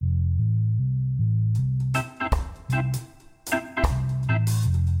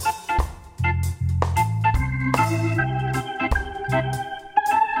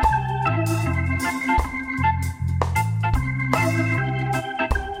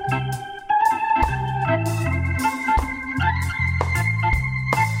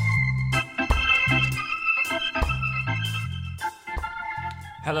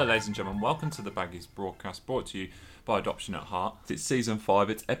ladies and gentlemen, welcome to the Baggies broadcast, brought to you by Adoption at Heart. It's season 5,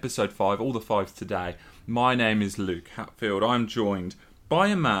 it's episode 5, all the 5s today. My name is Luke Hatfield. I'm joined by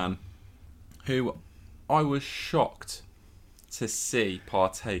a man who I was shocked to see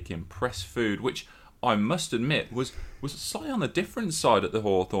partake in press food, which I must admit was slightly on the different side at the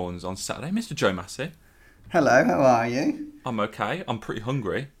Hawthorns on Saturday. Mr. Joe Massey. Hello, how are you? I'm okay. I'm pretty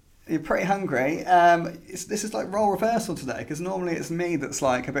hungry. You're pretty hungry. This is like role reversal today, because normally it's me that's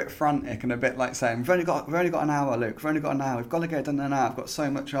like a bit frantic and a bit like saying, we've only got an hour, Luke. We've only got an hour. We've got to get it done in an hour. I've got so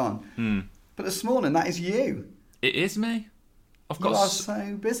much on. But this morning, that is you. It is me. You are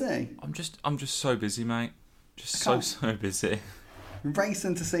so busy. I'm just so busy, mate. Just so busy. We're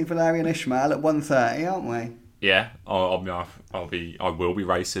racing to see Valerian Ismail at 1:30, aren't we? Yeah, I will be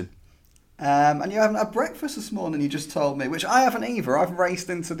racing. And you haven't had breakfast this morning, you just told me, which I haven't either. I've raced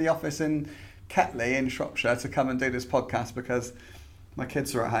into the office in Ketley in Shropshire to come and do this podcast because my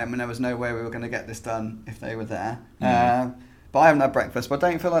kids are at home and there was no way we were going to get this done if they were there. But I haven't had breakfast, but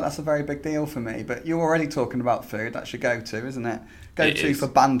I don't feel like that's a very big deal for me. But you're already talking about food. That's your go-to, isn't it? Go-to for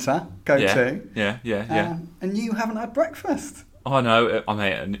banter. Go-to. Yeah. And you haven't had breakfast. I know. I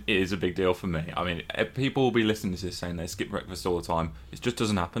mean, it is a big deal for me. I mean, people will be listening to this saying they skip breakfast all the time. It just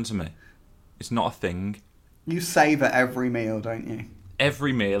doesn't happen to me. It's not a thing. You savour every meal, don't you?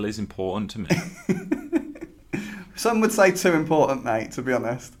 Every meal is important to me. Some would say too important, mate, to be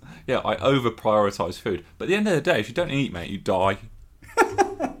honest. Yeah, I over-prioritise food. But at the end of the day, if you don't eat, mate, you die.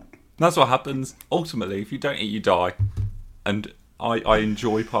 That's what happens. Ultimately, if you don't eat, you die. And I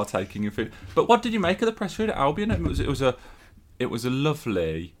enjoy partaking in food. But what did you make of the press food at Albion? It was a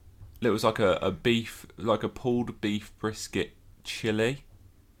lovely... It was like a beef, like a pulled beef brisket chili.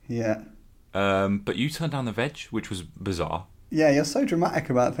 Yeah. But you turned down the veg, which was bizarre. Yeah, you're so dramatic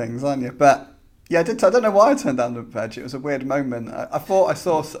about things, aren't you? But yeah, I don't know why I turned down the veg. It was a weird moment. I thought I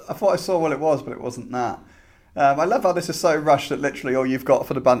saw what it was, but it wasn't that. I love how this is so rushed that literally all you've got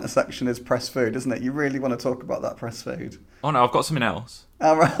for the banter section is press food, isn't it? You really want to talk about that press food. Oh no, I've got something else.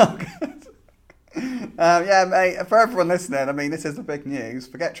 Oh, right, good. Yeah, mate. For everyone listening, I mean, this is the big news.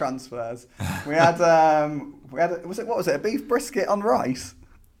 Forget transfers. We had a beef brisket on rice.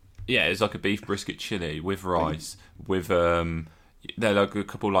 Yeah, it's like a beef brisket chili with rice, with they're like a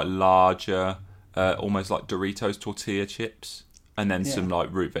couple like larger, almost like Doritos tortilla chips, and then some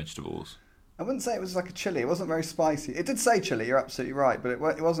like root vegetables. I wouldn't say it was like a chili. It wasn't very spicy. It did say chili. You're absolutely right, but it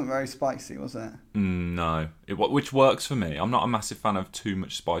wasn't very spicy, was it? No, which works for me. I'm not a massive fan of too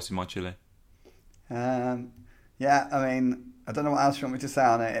much spice in my chili. Yeah, I mean, I don't know what else you want me to say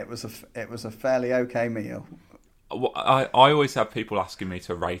on it. It was a fairly okay meal. I always have people asking me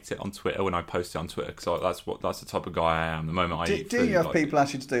to rate it on Twitter when I post it on Twitter because that's the type of guy I am. The moment I eat food, do you have people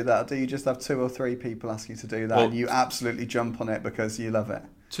ask you to do that? Or do you just have 2 or 3 people ask you to do that and you absolutely jump on it because you love it?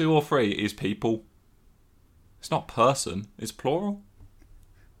 2 or 3 is people. It's not person. It's plural.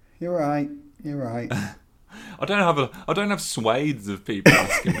 You're right. I don't have swathes of people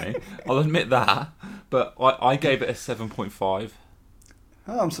asking me. I'll admit that, but I gave it a 7.5.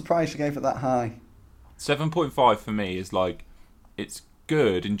 Oh, I'm surprised you gave it that high. 7.5 for me is like, it's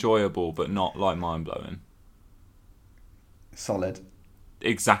good, enjoyable, but not like mind-blowing. Solid.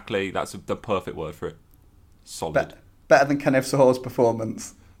 Exactly, that's the perfect word for it. Solid. Better than Kenneth Sahor's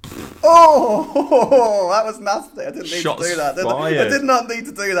performance. Oh, that was nasty. I didn't need to do that, did I? I did not need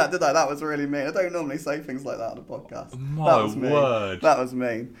to do that, did I? That was really mean. I don't normally say things like that on a podcast. My word. That was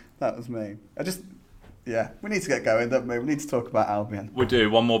mean. Yeah, we need to get going, don't we? We need to talk about Albion. We do.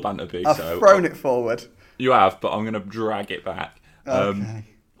 One more banter piece. I've thrown it forward. You have, but I'm going to drag it back. Okay.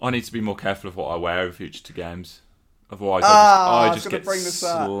 I need to be more careful of what I wear in future to games. Otherwise, I just get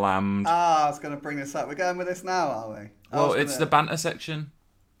slammed. I was going to bring this up. We're going with this now, are we? Well, it's the banter section.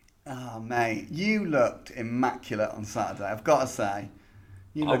 Oh, mate. You looked immaculate on Saturday, I've got to say.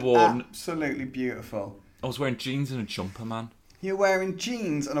 You looked absolutely beautiful. I was wearing jeans and a jumper, man. You're wearing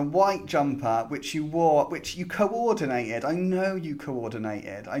jeans and a white jumper, which you coordinated. I know you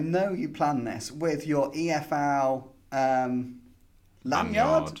coordinated. I know you planned this with your EFL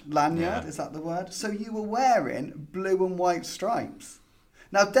lanyard. Yeah. Is that the word? So you were wearing blue and white stripes.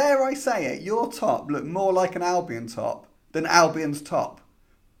 Now, dare I say it, your top looked more like an Albion top than Albion's top.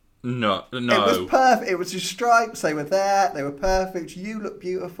 No. It was perfect. It was your stripes. They were there. They were perfect. You look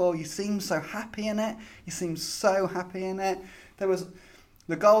beautiful. You seemed so happy in it.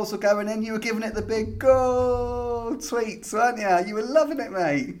 The goals were going in. You were giving it the big goal tweets, weren't you? You were loving it,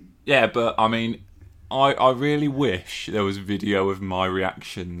 mate. Yeah, but I mean, I really wish there was video of my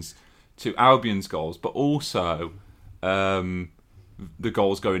reactions to Albion's goals, but also the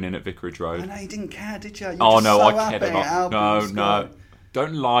goals going in at Vicarage Road. I know you didn't care, did you? I cared about. No.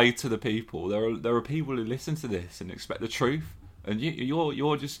 Don't lie to the people. There are people who listen to this and expect the truth, and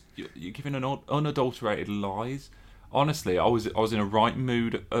you're giving unadulterated lies. Honestly, I was in a right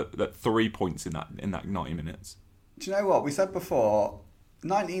mood at 3 points in that 90 minutes. Do you know what we said before?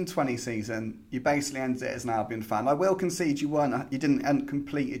 1920 season, you basically ended it as an Albion fan. I will concede you hadn't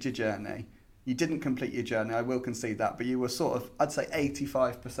completed your journey. You didn't complete your journey. I will concede that, but you were sort of, I'd say,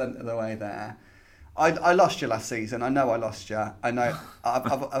 85% of the way there. I lost you last season. I know I lost you. I know.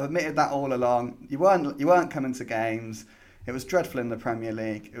 I've admitted that all along. You weren't coming to games. It was dreadful in the Premier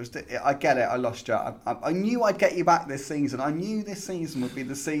League. I get it. I lost you. I knew I'd get you back this season. I knew this season would be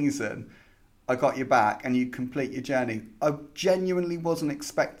the season I got you back and you complete your journey. I genuinely wasn't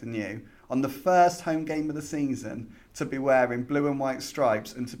expecting you on the first home game of the season to be wearing blue and white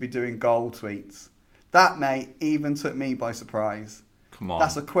stripes and to be doing goal tweets. That, mate, even took me by surprise. Come on.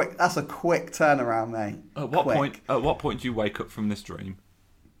 That's a quick turnaround, mate. At what point do you wake up from this dream?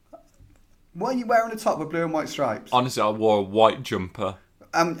 What are you wearing a top with blue and white stripes? Honestly, I wore a white jumper.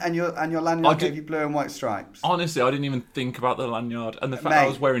 And your lanyard gave you blue and white stripes. Honestly, I didn't even think about the lanyard. And the fact that I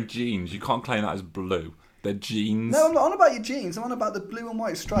was wearing jeans, you can't claim that as blue. They're jeans. No, I'm not on about your jeans. I'm on about the blue and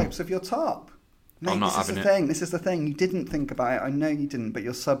white stripes of your top. Mate, I'm not having it. This is the thing. You didn't think about it. I know you didn't, but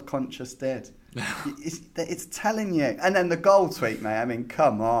your subconscious did. It's telling you. And then the goal tweet, mate. I mean,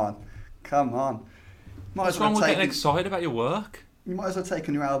 come on. What's wrong with getting excited about your work? You might as well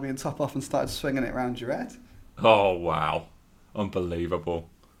taken your Albion top off and started swinging it around your head. Oh, wow. Unbelievable.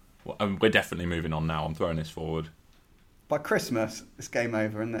 Well, we're definitely moving on now. I'm throwing this forward. By Christmas, it's game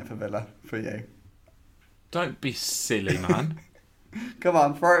over, isn't it, for Villa, for you? Don't be silly, man. Come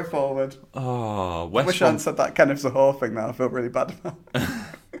on, throw it forward. Oh, I wish I hadn't said that Kenneth Zahor thing now. I feel really bad about it.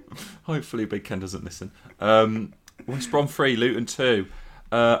 Hopefully Big Ken doesn't listen. West Brom 3, Luton 2.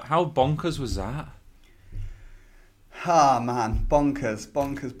 How bonkers was that? Ah, man. Bonkers.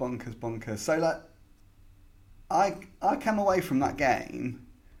 So, I came away from that game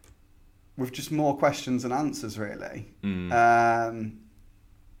with just more questions than answers, really. And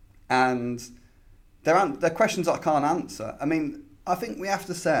they're questions I can't answer. I mean, I think we have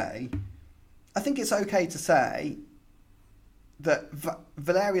to say, I think it's okay to say that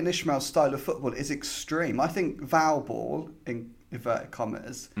Valérien Ismaël's style of football is extreme. I think Val ball, in inverted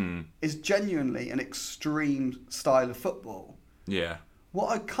commas, is genuinely an extreme style of football. Yeah. What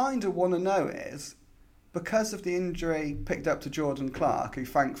I kind of want to know is, because of the injury picked up to Jordan Clark, who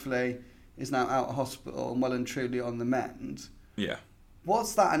thankfully is now out of hospital and well and truly on the mend. Yeah.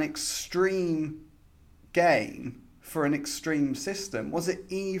 Was that an extreme game for an extreme system? Was it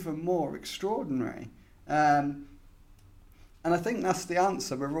even more extraordinary? And I think that's the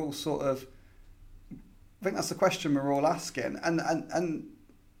answer we're all sort of... I think that's the question we're all asking. And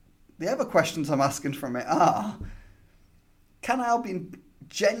the other questions I'm asking from it are, can Albion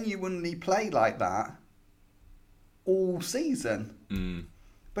genuinely play like that all season?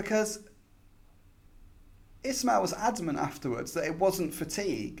 Because Ismaël was adamant afterwards that it wasn't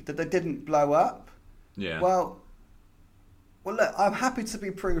fatigue, that they didn't blow up. Yeah. Well, look, I'm happy to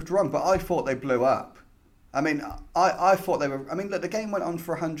be proved wrong, but I thought they blew up. I mean, I thought they were... I mean, look, the game went on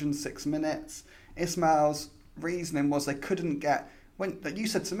for 106 minutes. Ismaël's reasoning was they couldn't get... you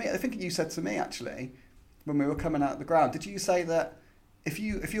said to me, I think you said to me, actually, when we were coming out of the ground, did you say that if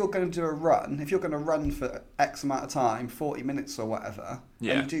you're going to do a run, if you're going to run for X amount of time, 40 minutes or whatever,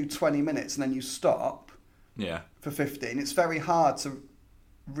 yeah, and you do 20 minutes and then you stop for 15, it's very hard to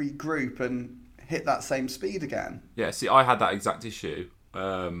regroup and hit that same speed again. Yeah, see, I had that exact issue.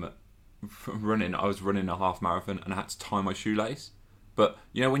 I was running a half marathon and I had to tie my shoelace. But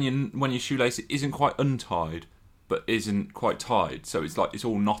you know when your shoelace isn't quite untied, but isn't quite tied, so it's like it's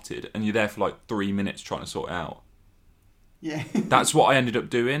all knotted, and you're there for like 3 minutes trying to sort it out. Yeah, that's what I ended up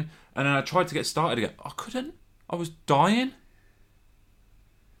doing, and then I tried to get started again. I couldn't. I was dying.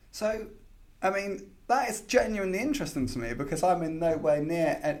 So, I mean, that is genuinely interesting to me because I'm in nowhere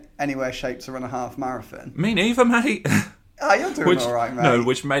near anywhere shaped to run a half marathon. Me neither, mate. Oh, you're doing all right, mate. No,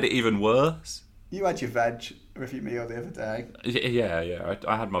 which made it even worse. You had your veg with your meal the other day. Yeah.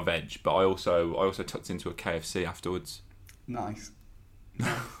 I had my veg, but I also tucked into a KFC afterwards. Nice.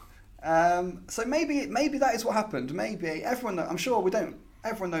 So maybe that is what happened. Maybe everyone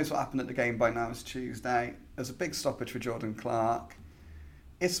knows what happened at the game by now. It's Tuesday. There's a big stoppage for Jordan Clark.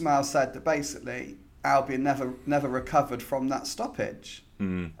 Ismaël said that basically Albion never recovered from that stoppage.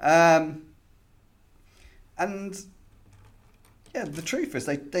 And yeah, the truth is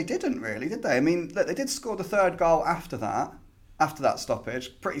they didn't really, did they? I mean, look, they did score the third goal after that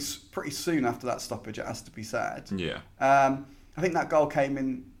stoppage, pretty soon after that stoppage, it has to be said. Yeah. I think that goal came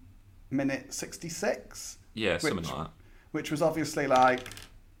in minute 66. Yeah, something like that. which was obviously like,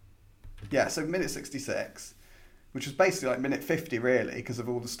 yeah, so minute 66, which was basically like minute 50 really because of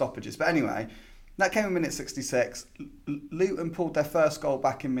all the stoppages. But anyway, that came in minute 66. Luton pulled their first goal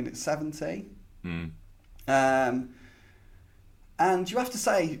back in minute 70. And you have to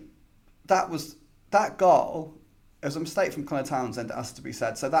say that goal, it was a mistake from Connor Townsend, it has to be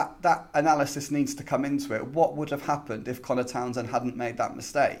said. So that analysis needs to come into it. What would have happened if Connor Townsend hadn't made that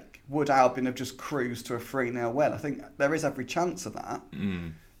mistake? Would Albion have just cruised to a 3-0 win? I think there is every chance of that.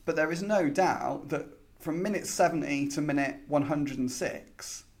 But there is no doubt that from minute 70 to minute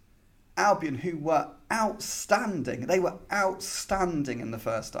 106, Albion, who were outstanding, they were outstanding in the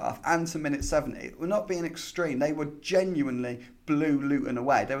first half, and to minute 70, we're not being extreme, they were genuinely blew Luton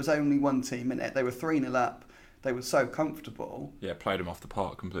away. There was only one team in it. They were 3-0 up. They were so comfortable. Yeah, played them off the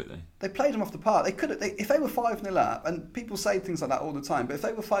park completely. They played them off the park. They could have, if they were 5-0 up, and people say things like that all the time, but if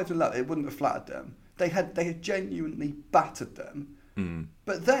they were 5-0 up, it wouldn't have flattered them. They had genuinely battered them.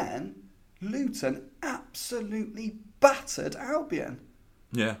 But then Luton absolutely battered Albion.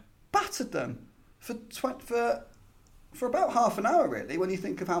 Yeah. Battered them for about half an hour, really, when you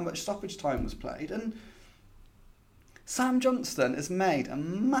think of how much stoppage time was played. And Sam Johnston has made a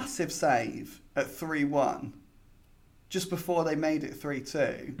massive save at 3-1 just before they made it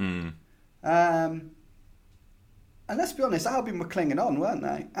 3-2. And let's be honest, Albion were clinging on, weren't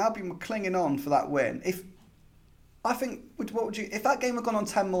they? Albion were clinging on for that win. If that game had gone on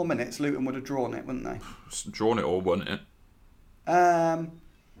 10 more minutes, Luton would have drawn it, wouldn't they? Drawn it or won it.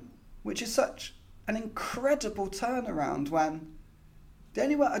 Which is such an incredible turnaround when the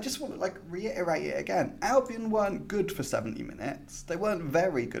only way, I just want to reiterate it again, Albion weren't good for 70 minutes. They weren't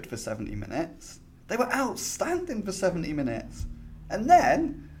very good for 70 minutes. They were outstanding for 70 minutes. And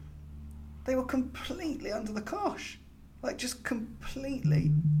then they were completely under the cosh. Just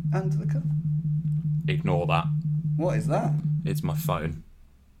completely under the cosh. Ignore that. What is that? It's my phone.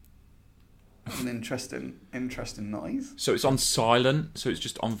 That's an interesting noise. So it's on silent, so it's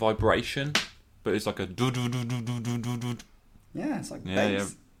just on vibration, but it's like a do-do-do-do-do-do-do. Yeah, it's like bass. Yeah,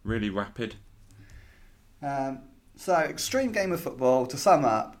 really rapid. So, extreme game of football, to sum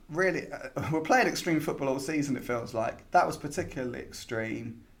up, really, we're playing extreme football all season, it feels like. That was particularly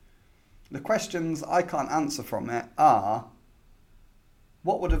extreme. The questions I can't answer from it are,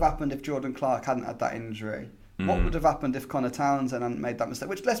 what would have happened if Jordan Clark hadn't had that injury? What would have happened if Connor Townsend hadn't made that mistake?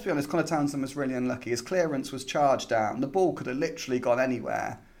 Which, let's be honest, Connor Townsend was really unlucky. His clearance was charged down. The ball could have literally gone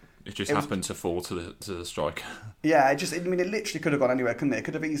anywhere. It happened to fall to the striker. Yeah, it literally could have gone anywhere, couldn't it? It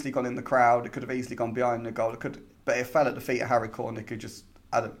could have easily gone in the crowd. It could have easily gone behind the goal. But it fell at the feet of Harry Cornick, who just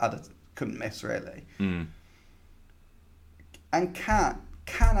couldn't miss, really. And can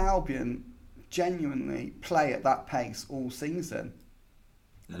Albion genuinely play at that pace all season?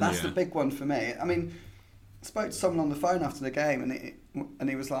 That's the big one for me. I mean, I spoke to someone on the phone after the game, and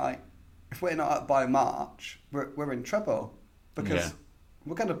he was like, "If we're not up by March, we're in trouble because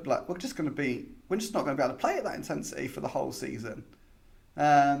we're just not going to be able to play at that intensity for the whole season."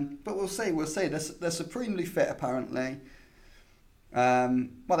 But we'll see. They're supremely fit, apparently.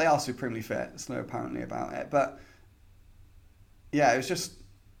 Well, they are supremely fit. There's no apparently about it, but yeah, it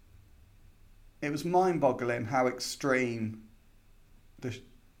was mind-boggling how extreme the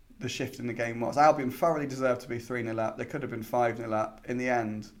shift in the game was. Albion thoroughly deserved to be 3-0 up. They could have been 5-0 up. In the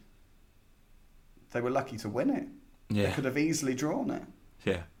end, they were lucky to win it. Yeah. They could have easily drawn it.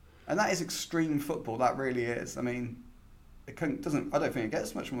 Yeah. And that is extreme football. That really is. I mean, I don't think it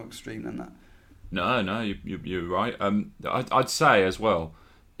gets much more extreme than that. No, you're right. I'd say as well,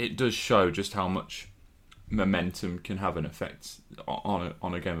 it does show just how much momentum can have an effect on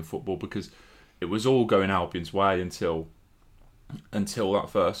a game of football, because it was all going Albion's way until that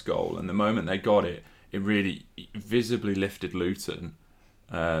first goal, and the moment they got it, it really visibly lifted Luton.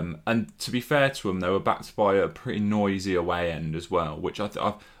 And to be fair to them, they were backed by a pretty noisy away end as well, which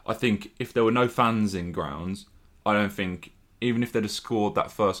I think if there were no fans in grounds, I don't think, even if they'd have scored that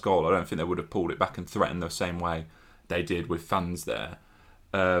first goal, I don't think they would have pulled it back and threatened the same way they did with fans there.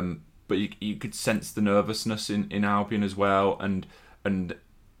 But you could sense the nervousness in Albion as well, and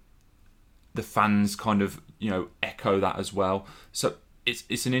the fans kind of, echo that as well. So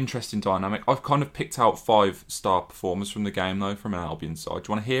it's an interesting dynamic. I've kind of picked out 5-star performers from the game, though, from an Albion side. Do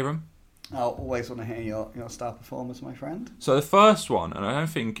you want to hear them? I'll always want to hear your star performers, my friend. So the first one, and I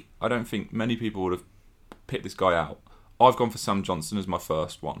don't think many people would have picked this guy out. I've gone for Sam Johnston as my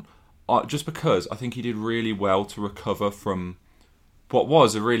first one, just because I think he did really well to recover from what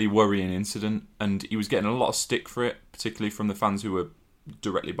was a really worrying incident, and he was getting a lot of stick for it, particularly from the fans who were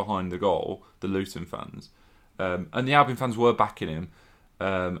directly behind the goal, the Luton fans. And the Albion fans were backing him.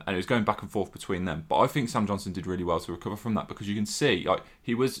 and it was going back and forth between them. But I think Sam Johnstone did really well to recover from that, because you can see, like,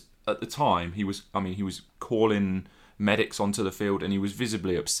 he was at the time he was calling medics onto the field, and he was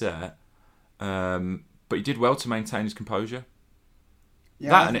visibly upset. But he did well to maintain his composure.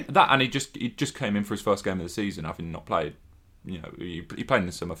 Yeah, and he just came in for his first game of the season, having not played. You know, he played in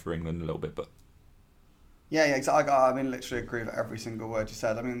the summer for England a little bit, but yeah, exactly. I mean, literally agree with every single word you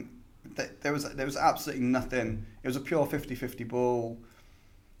said. I mean, there was absolutely nothing. It was a pure 50-50 ball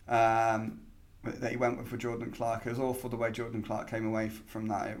that he went with for Jordan Clark. It was awful the way Jordan Clark came away from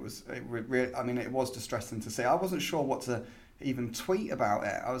that. It was distressing to see. I wasn't sure what to even tweet about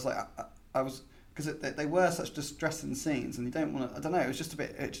it. I was like, because they were such distressing scenes, and you don't want to. I don't know. It was just a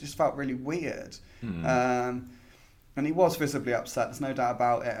bit. It just felt really weird. And he was visibly upset. There's no doubt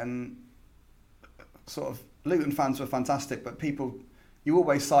about it. And sort of Luton fans were fantastic, but you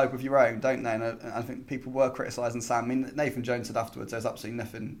always side with your own, don't they? And I think people were criticising Sam. I mean, Nathan Jones said afterwards there's absolutely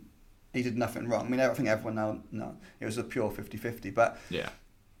nothing. He did nothing wrong. I mean, I think everyone know it was a pure 50-50. But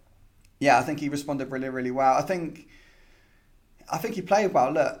yeah, I think he responded really, really well. I think he played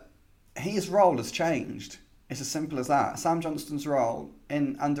well. Look, his role has changed. It's as simple as that. Sam Johnstone's role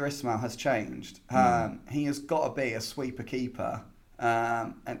under Ismail has changed. He has got to be a sweeper keeper,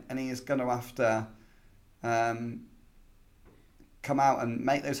 and he is going to have to come out and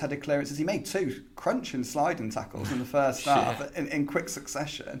make those headed clearances. He made 2 crunching sliding tackles in the first half in quick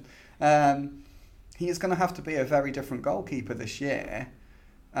succession. He is going to have to be a very different goalkeeper this year,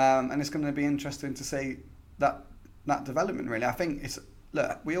 and it's going to be interesting to see that development. Really, I think it's.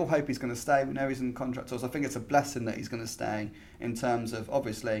 Look, we all hope he's going to stay. We know he's in contract. So I think it's a blessing that he's going to stay, in terms of,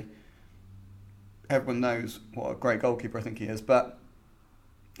 obviously, everyone knows what a great goalkeeper I think he is, but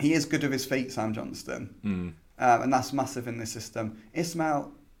he is good with his feet, Sam Johnstone. And that's massive in this system.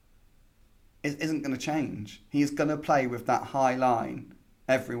 Ismail isn't going to change. He's going to play with that high line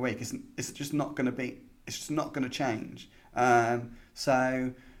every week. It's just not going to be. It's just not going to change.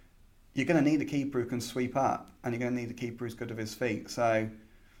 So you're going to need a keeper who can sweep up, and you're going to need a keeper who's good with his feet. So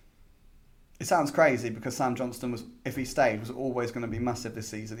it sounds crazy, because Sam Johnstone was, if he stayed, was always going to be massive this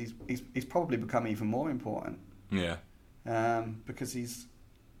season. He's probably become even more important. Yeah. Because he's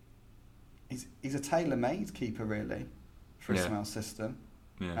a tailor-made keeper, really, for Ismail's system.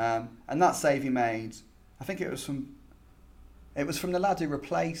 Yeah. And that save he made, I think it was from the lad who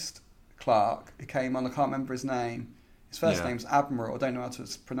replaced Clark, who came on. I can't remember his name. His first name's Admiral. I don't know how to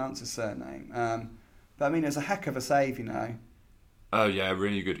pronounce his surname. But I mean, it was a heck of a save, you know. Oh yeah,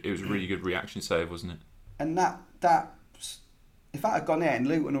 really good. It was a really good reaction save, wasn't it? And that if that had gone in,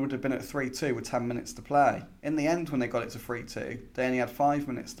 Luton would have been at 3-2 with 10 minutes to play. In the end, when they got it to 3-2, they only had 5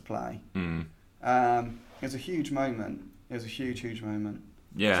 minutes to play. It was a huge moment. It was a huge moment.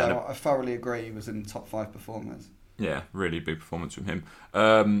 Yeah. So I thoroughly agree he was in top 5 performers. Yeah, really big performance from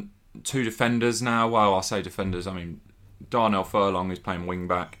him. 2 defenders now. Well, I say defenders, I mean, Darnell Furlong is playing wing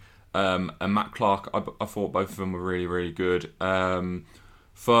back, and Matt Clark. I thought both of them were really, really good.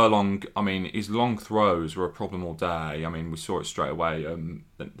 Furlong, I mean, his long throws were a problem all day. I mean, we saw it straight away.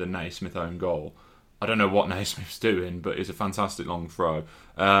 The Naismith own goal. I don't know what Naismith's doing, but it's a fantastic long throw.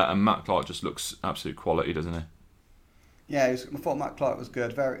 And Matt Clark just looks absolute quality, doesn't he? Yeah, I thought Matt Clark was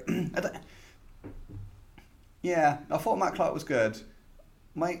good. I thought Matt Clark was good.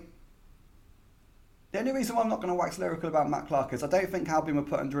 The only reason why I'm not going to wax lyrical about Matt Clark is I don't think Albion were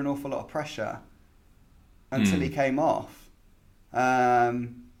put under an awful lot of pressure until he came off. I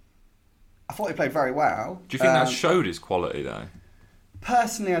thought he played very well. Do you think that showed his quality, though?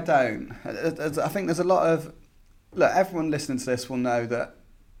 Personally, I don't. I think there's a lot of... Look, everyone listening to this will know that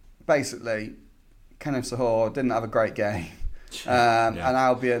basically Kenneth Sahor didn't have a great game. And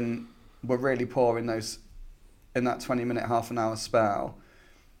Albion were really poor in that 20-minute, half an hour spell.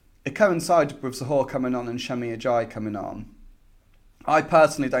 It coincided with Sahor coming on and Shami Ajayi coming on. I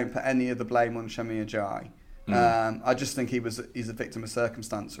personally don't put any of the blame on Shami Ajayi. I just think he's a victim of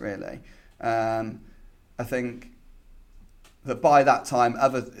circumstance, really. I think that by that time,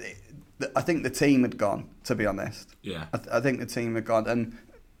 I think the team had gone, to be honest. Yeah. I think the team had gone. And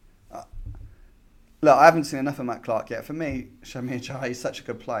look, I haven't seen enough of Matt Clark yet. For me, Shami Ajayi is such a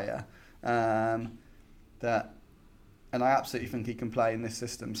good player and I absolutely think he can play in this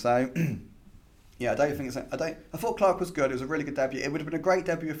system. So, yeah, I thought Clark was good. It was a really good debut. It would have been a great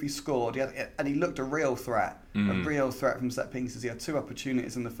debut if he scored. And he looked a real threat. A real threat from set pieces. He had 2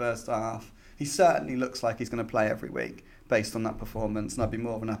 opportunities in the first half. He certainly looks like he's going to play every week based on that performance, and I'd be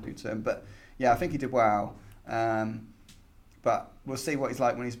more than happy to him. But, yeah, I think he did well. But we'll see what he's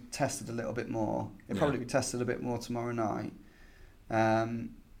like when he's tested a little bit more. He'll probably be tested a bit more tomorrow night.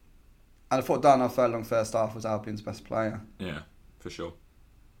 And I thought Darnell Furlong first half was Albion's best player. Yeah, for sure.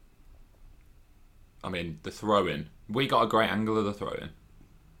 I mean, the throw-in. We got a great angle of the throw-in.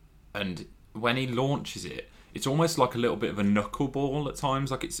 And when he launches it, it's almost like a little bit of a knuckleball at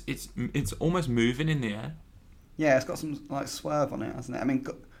times. Like it's almost moving in the air. Yeah, it's got some like swerve on it, hasn't it? I mean,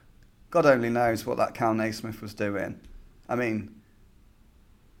 God only knows what that Cal Naismith was doing. I mean,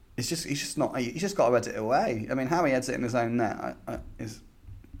 he's just got to head it away. I mean, how he heads it in his own net is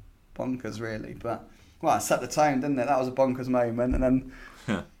bonkers, really. But well, it set the tone, didn't it? That was a bonkers moment, and then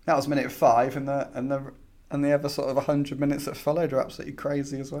that was minute 5, and the other sort of 100 minutes that followed are absolutely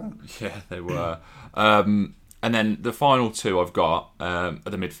crazy as well. Yeah, they were. And then the final two I've got are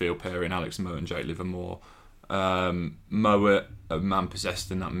the midfield pairing, Alex Mowat and Jake Livermore. Mowat, a man possessed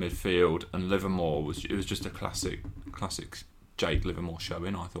in that midfield, and Livermore was just a classic Jake Livermore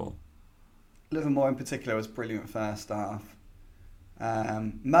showing, I thought. Livermore in particular was brilliant first half.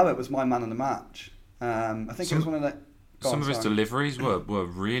 Mowat was my man of the match. I think it was one of the... Some of his deliveries were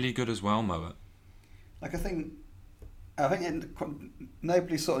really good as well, Mowat. Like, I think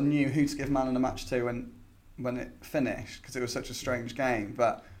nobody sort of knew who to give man of the match to when it finished, because it was such a strange game.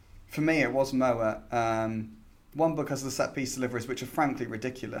 But for me, it was Mowat. One, because of the set piece deliveries, which are frankly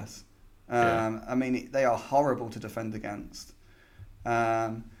ridiculous. I mean, they are horrible to defend against.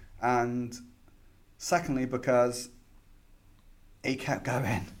 And secondly, because he kept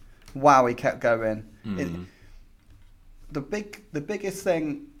going. Wow, he kept going. The biggest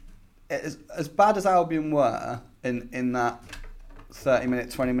thing, as bad as Albion were in that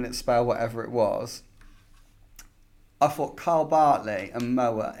 30-minute, 20-minute spell, whatever it was, I thought Carl Bartley and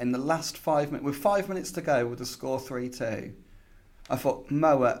Mowat in the last 5 minutes, with 5 minutes to go with the score 3-2, I thought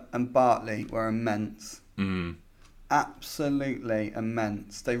Mowat and Bartley were immense. Absolutely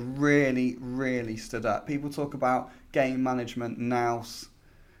immense. They really, really stood up. People talk about game management, nous.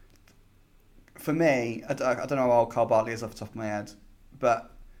 For me, I don't know how old Carl Bartley is off the top of my head, but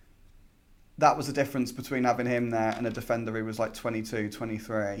that was the difference between having him there and a defender who was like 22,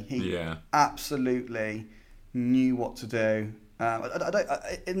 23. He absolutely knew what to do.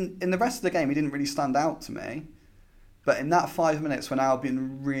 In the rest of the game, he didn't really stand out to me. But in that 5 minutes when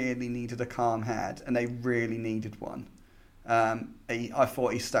Albion really needed a calm head, and they really needed one, I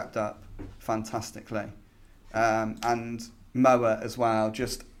thought he stepped up fantastically. And Mowat as well,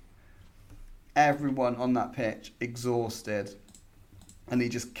 just everyone on that pitch exhausted, and he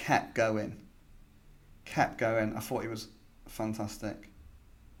just kept going. I thought he was fantastic.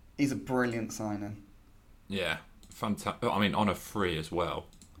 He's a brilliant signing. Yeah, fantastic. I mean, on a free as well.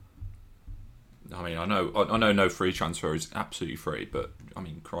 I mean, I know no free transfer is absolutely free, but I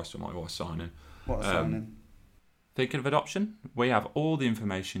mean, Christ almighty, what a signing. What a signing. Thinking of adoption? We have all the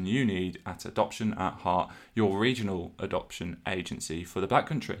information you need at Adoption at Heart, your regional adoption agency for the Black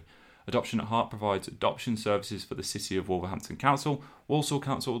Country. Adoption at Heart provides adoption services for the City of Wolverhampton Council, Walsall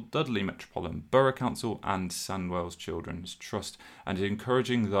Council, Dudley Metropolitan Borough Council and Sandwells Children's Trust, and is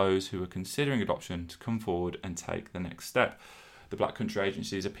encouraging those who are considering adoption to come forward and take the next step. The Black Country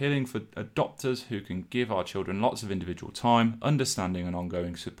Agency is appealing for adopters who can give our children lots of individual time, understanding and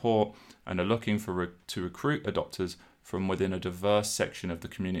ongoing support, and are looking to recruit adopters from within a diverse section of the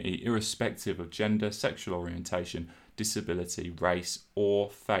community, irrespective of gender, sexual orientation, disability, race or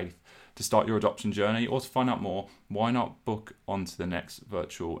faith. To start your adoption journey or to find out more, why not book onto the next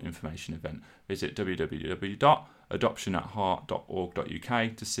virtual information event? Visit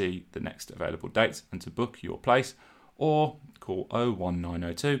www.adoptionatheart.org.uk to see the next available dates and to book your place, or call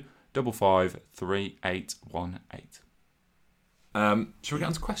 01902 55 3818. Shall we get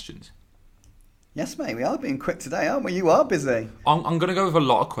on to questions? Yes, mate, we are being quick today, aren't we? You are busy. I'm going to go with a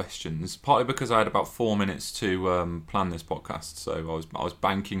lot of questions, partly because I had about 4 minutes to plan this podcast, so I was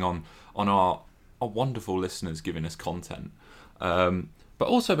banking on our wonderful listeners giving us content, but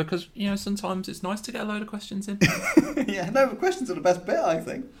also because sometimes it's nice to get a load of questions in. Yeah, no, the questions are the best bit, I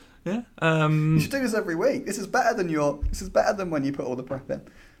think. Yeah, you should do this every week. This is better than when you put all the prep in.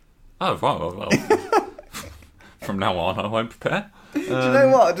 Oh, right, well. From now on, I won't prepare. Do you know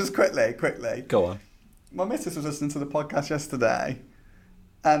what? Just quickly. Go on. My missus was listening to the podcast yesterday,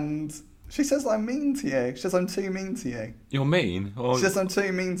 and she says I'm mean to you. She says I'm too mean to you. You're mean? Or... She says I'm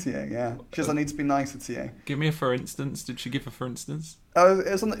too mean to you, yeah. She says I need to be nicer to you. Give me a for instance. Did she give a for instance?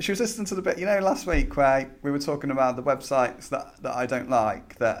 She was listening to the bit, last week where we were talking about the websites that I don't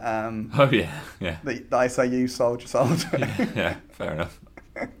like. That oh, yeah. That I say you sold. Yeah, fair enough.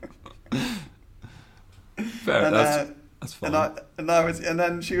 Fair enough. That's fine. And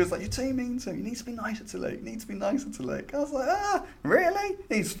then she was like, "You're too mean to him. You need to be nicer to Luke. I was like, really?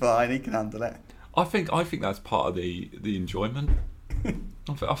 He's fine. He can handle it." I think that's part of the enjoyment.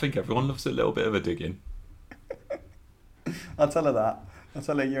 I think everyone loves a little bit of a digging. I'll tell her that. I'll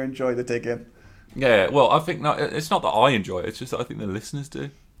tell her you enjoy the digging. Yeah, well, I think it's not that I enjoy it. It's just that I think the listeners do.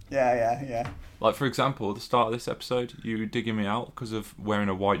 Yeah. Like, for example, at the start of this episode, you digging me out because of wearing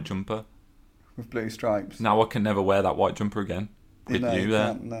a white jumper. With blue stripes. Now I can never wear that white jumper again. With No, you you there.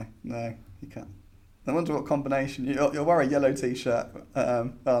 can't. No, you can't. I wonder what combination. You'll wear a yellow t-shirt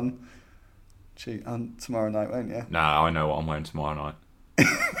on tomorrow night, won't you? Nah, I know what I'm wearing tomorrow night.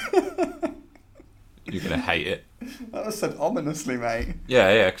 You're going to hate it. That was said ominously, mate.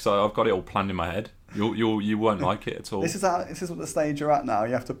 Yeah, because I've got it all planned in my head. You won't like it at all. This is what the stage you're at now.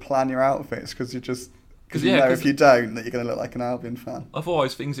 You have to plan your outfits because you Yeah, know if you don't that you're going to look like an Albion fan.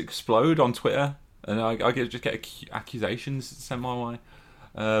 Otherwise, things explode on Twitter, and I just get accusations sent my way.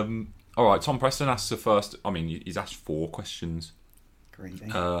 All right, Tom Preston asks the first. I mean, he's asked 4 questions.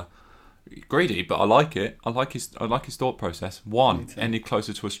 Greedy, but I like it. I like his thought process. 1, any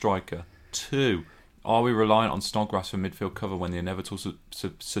closer to a striker? 2, are we reliant on Snodgrass for midfield cover when the inevitable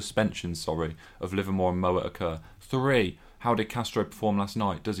suspensions of Livermore and Mowatt occur? 3, how did Castro perform last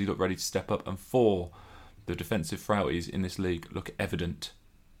night? Does he look ready to step up? And 4, the defensive frailties in this league look evident.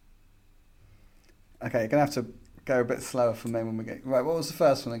 Okay, you're going to have to go a bit slower for me when we get... Right, what was the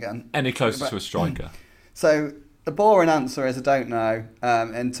first one again? Any closer to a striker? So, the boring answer is I don't know,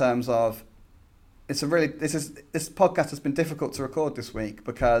 in terms of... This podcast has been difficult to record this week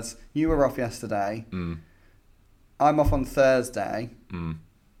because you were off yesterday. I'm off on Thursday.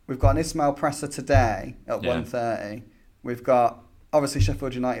 We've got an Ismail Presser today at 1:30. We've got, obviously,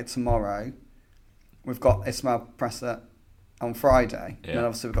 Sheffield United tomorrow. We've got Ismail Presser on Friday. And then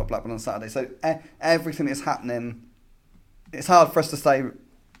obviously we've got Blackburn on Saturday. So everything is happening. It's hard for us to stay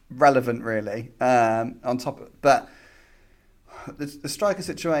relevant, really, on top of... But the striker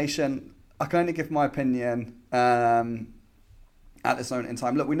situation... I can only give my opinion at this moment in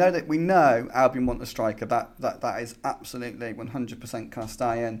time. Look, we know Albion want a striker. That is absolutely 100% cast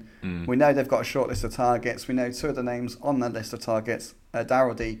iron. We know they've got a short list of targets. We know 2 of the names on that list of targets are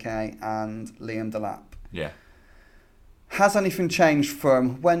Daryl DK and Liam Delap. Yeah. Has anything changed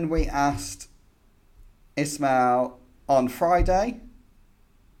from when we asked Ismail on Friday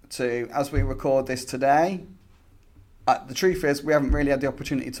to as we record this today? The truth is, we haven't really had the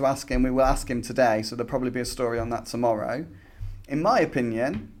opportunity to ask him. We will ask him today, so there'll probably be a story on that tomorrow. In my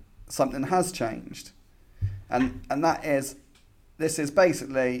opinion, something has changed. And that is, this is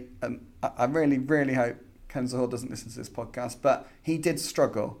basically, I really, really hope Ken Zahor doesn't listen to this podcast, but he did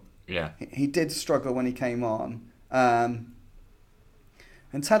struggle. Yeah. He did struggle when he came on. And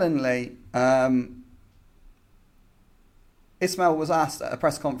tellingly, Ismail was asked at a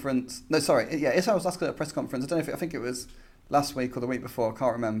press conference. Ismail was asked at a press conference. I think it was last week or the week before. I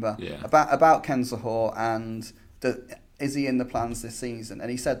can't remember. Yeah. About Ken Zahor and is he in the plans this season?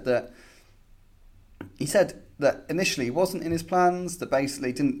 And he said that initially he wasn't in his plans. That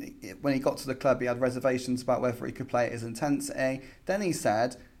basically when he got to the club, he had reservations about whether he could play at his intensity. Then he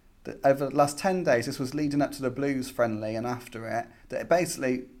said that over the last 10 days, this was leading up to the Blues friendly and after it, that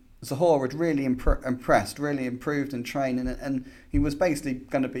basically Zahor had really impressed, really improved in training, and he was basically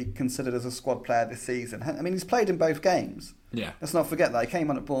going to be considered as a squad player this season. I mean, he's played in both games. Yeah. Let's not forget that. He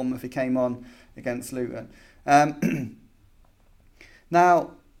came on at Bournemouth, he came on against Luton.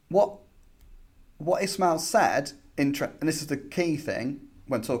 Now, what Ismail said, and this is the key thing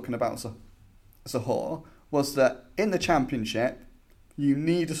when talking about Zahor, was that in the Championship, you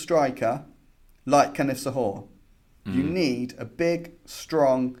need a striker like Kenneth Zahor. You need a big,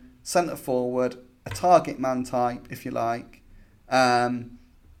 strong centre forward, a target man type, if you like.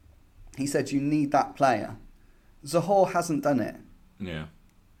 He said you need that player. Zahor hasn't done it. Yeah.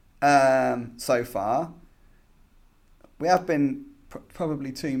 So far, we have been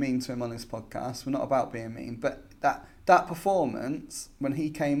probably too mean to him on this podcast. We're not about being mean, but that performance when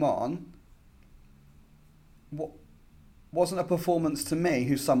he came on, wasn't a performance to me,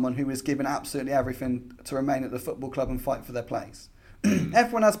 who's someone who is given absolutely everything to remain at the football club and fight for their place.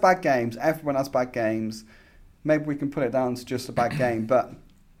 Everyone has bad games. Maybe we can put it down to just a bad game, but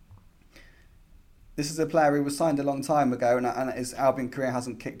this is a player who was signed a long time ago, and his Albion career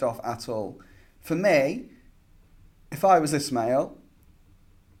hasn't kicked off at all. For me, if I was Ismail,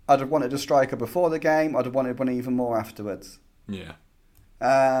 I'd have wanted a striker before the game. I'd have wanted one even more afterwards. Yeah.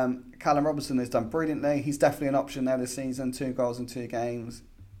 Callum Robinson has done brilliantly. He's definitely an option there this season. 2 goals in 2 games.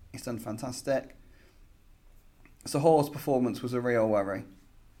 He's done fantastic. Zahor's performance was a real worry.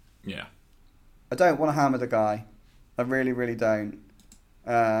 Yeah. I don't want to hammer the guy. I really, really don't.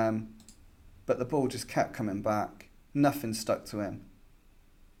 But the ball just kept coming back. Nothing stuck to him.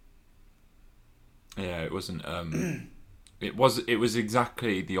 Yeah, it wasn't. It was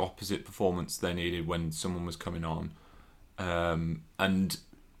exactly the opposite performance they needed when someone was coming on. And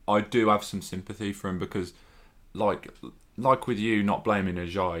I do have some sympathy for him because, like with you not blaming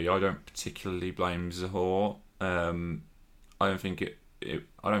Ajayi, I don't particularly blame Zohore. I don't think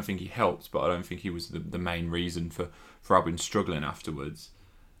I don't think he helped, but I don't think he was the main reason for Albion struggling afterwards.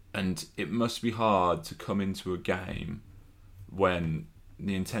 And it must be hard to come into a game when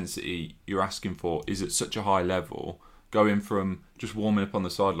the intensity you're asking for is at such a high level, going from just warming up on the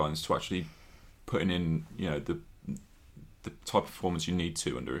sidelines to actually putting in, the type of performance you need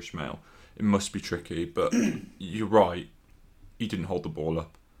to under Ismaël. It must be tricky, but you're right. He didn't hold the ball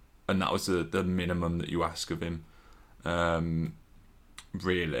up, and that was the minimum that you ask of him.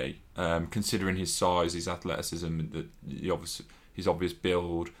 Really, considering his size, his athleticism, his obvious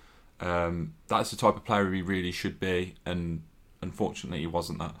build, that's the type of player he really should be, and unfortunately, he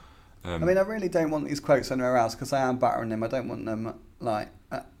wasn't that. I really don't want these quotes anywhere else because I am battering him. I don't want them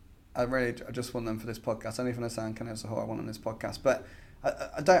I just want them for this podcast. Anything I say on Kenneth Zohore, I want on this podcast. But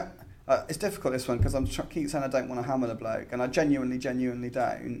I don't. It's difficult this one because keep saying I don't want to hammer the bloke, and I genuinely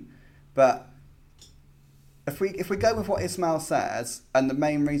don't. But if we go with what Ismaël says, and the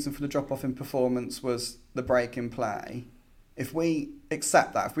main reason for the drop off in performance was the break in play, if we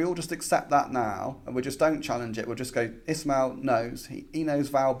accept that, if we all just accept that now, and we just don't challenge it, we'll just go, Ismaël knows, he knows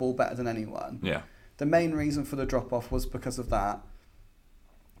Val ball better than anyone. Yeah. The main reason for the drop off was because of that,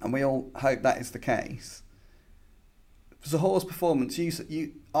 and we all hope that is the case. Zohore's performance,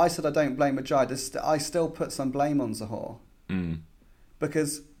 I said I don't blame Ajayi. I still put some blame on Zohore.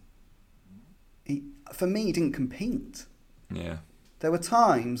 Because for me, he didn't compete. Yeah. There were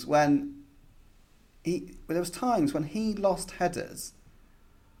times when he lost headers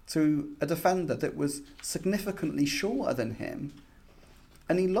to a defender that was significantly shorter than him,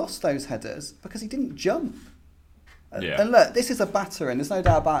 and he lost those headers because he didn't jump. Yeah. And look, this is a battering. There's no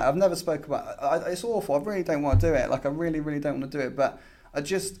doubt about it. I've never spoke about it. It's awful. I really don't want to do it. I really, really don't want to do it. But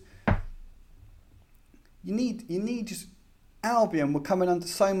you need just Albion were coming under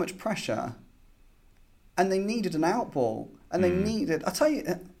so much pressure, and they needed an outball, and they needed an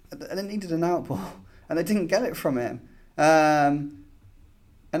outball, and they didn't get it from him, and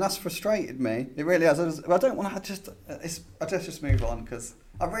that's frustrated me. It really has. I don't want to I just move on because.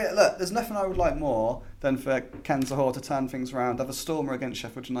 There's nothing I would like more than for Ken Zohore to turn things around, have a stormer against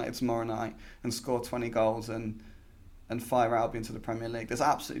Sheffield United tomorrow night and score 20 goals and fire Albion to the Premier League. There's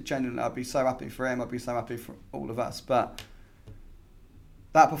absolutely, genuinely, I'd be so happy for him, I'd be so happy for all of us. But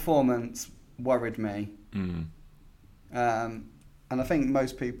that performance worried me. And I think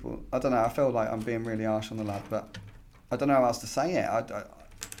most people, I don't know, I feel like I'm being really harsh on the lad, but I don't know how else to say it.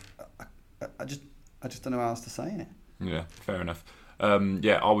 I just don't know how else to say it. Yeah, fair enough.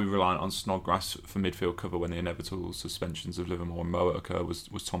 Are we reliant on Snodgrass for midfield cover when the inevitable suspensions of Livermore and Moa occur? Was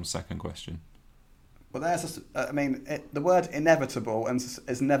Tom's second question. Well, the word inevitable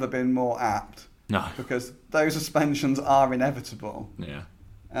has never been more apt. No. Because those suspensions are inevitable. Yeah.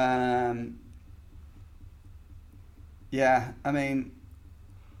 I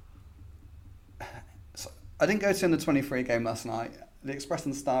didn't go to the under 23 game last night. The Express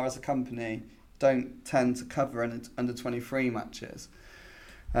and Star as a company don't tend to cover under 23 matches.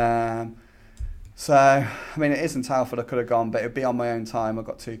 It is in Telford. I could have gone, but it'd be on my own time. I've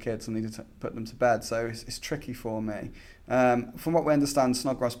got 2 kids and needed to put them to bed, so it's tricky for me. From what we understand,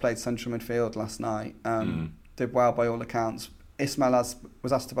 Snodgrass played central midfield last night. Did well by all accounts. Ismaël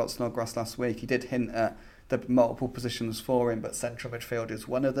was asked about Snodgrass last week. He did hint at the multiple positions for him, but central midfield is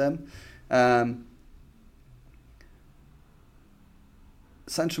one of them.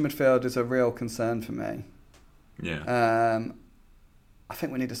 Central midfield is a real concern for me. Yeah. I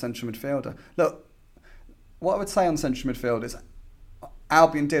think we need a central midfielder. Look, what I would say on central midfield is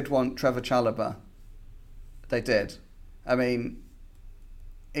Albion did want Trevor Chalobah. They did.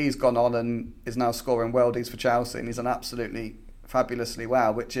 He's gone on and is now scoring worldies for Chelsea, and he's done absolutely fabulously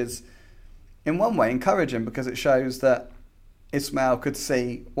well, which is, in one way, encouraging because it shows that Ismaël could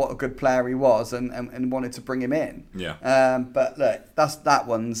see what a good player he was and wanted to bring him in. Yeah. But look, that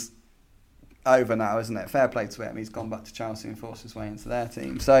one's over now, isn't it? Fair play to him. He's gone back to Chelsea and forced his way into their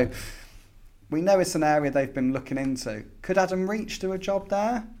team. So we know it's an area they've been looking into. Could Adam Reach do a job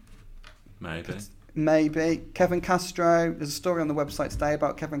there? Maybe. Kevin Castro, there's a story on the website today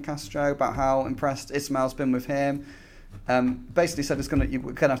about Kevin Castro, about how impressed Ismaël's been with him. Basically said you're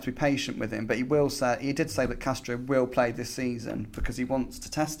going to have to be patient with him, but he did say that Castro will play this season because he wants to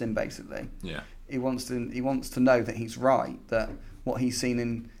test him. Basically, yeah, he wants to know that he's right, that what he's seen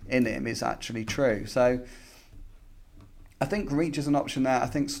in him is actually true. So I think Reach is an option there. I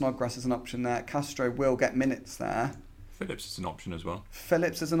think Snodgrass is an option there. Castro will get minutes there. Phillips is an option as well.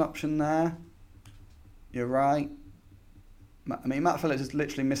 Phillips is an option there. You're right. I mean, Matt Phillips is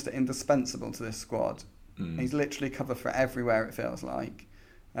literally Mr. Indispensable to this squad. He's literally covered for everywhere, it feels like.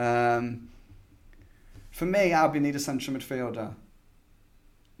 For me, Albion need a central midfielder.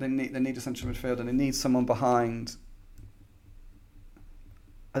 They need a central midfielder. They need someone behind.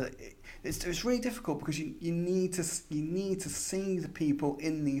 It's really difficult because you need to see the people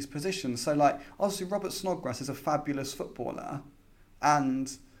in these positions. So, like, obviously Robert Snodgrass is a fabulous footballer,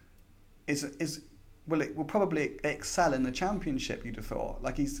 and will probably excel in the Championship. You'd have thought,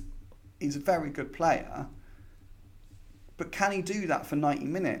 like, he's a very good player, but can he do that for 90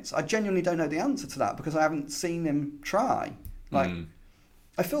 minutes? I genuinely don't know the answer to that because I haven't seen him try. Like,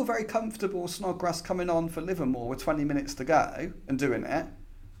 I feel very comfortable with Snodgrass coming on for Livermore with 20 minutes to go and doing it.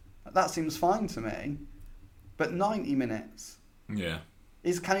 That seems fine to me. But 90 minutes? Yeah.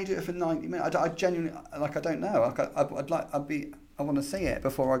 Can he do it for 90 minutes? I genuinely, like, I don't know. I want to see it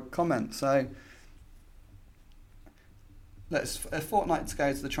before I comment. So, let's a fortnight to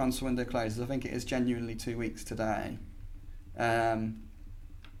go to the transfer window closes. I think it is genuinely 2 weeks today.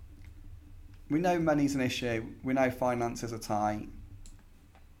 We know money's an issue. We know finances are tight.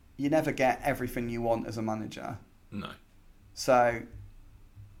 You never get everything you want as a manager. No. So,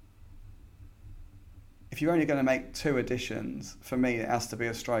 if you're only going to make 2 additions, for me it has to be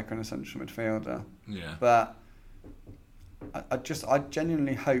a striker and a central midfielder. Yeah. But I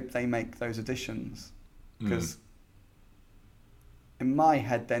genuinely hope they make those additions because in my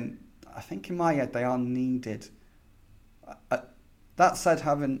head, I think they are needed. That said,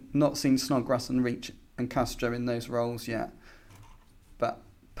 having not seen Snodgrass and Reach and Castro in those roles yet, but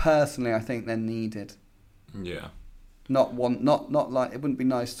personally, I think they're needed. Yeah. Not like it wouldn't be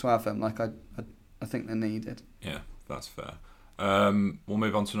nice to have them. Like I think they're needed. Yeah, that's fair. We'll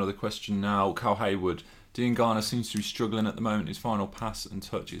move on to another question now. Cal Hayward. Dean Garner seems to be struggling at the moment. His final pass and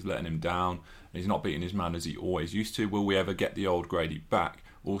touch is letting him down, and he's not beating his man as he always used to. Will we ever get the old Grady back?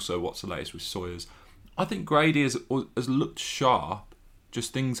 Also, what's the latest with Sawyers? I think Grady has looked sharp,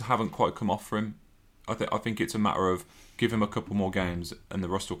 just things haven't quite come off for him. I think it's a matter of give him a couple more games and the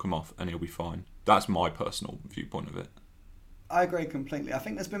rust will come off and he'll be fine. That's my personal viewpoint of it. I agree completely. I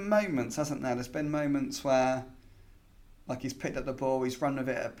think there's been moments, hasn't there? There's been moments where, like, he's picked up the ball, he's run with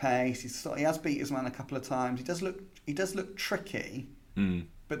it at pace, he has beat his man a couple of times. He does look tricky,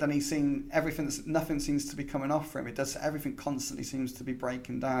 but then he's seen nothing seems to be coming off for him. Everything constantly seems to be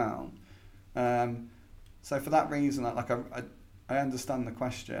breaking down. So for that reason, I understand the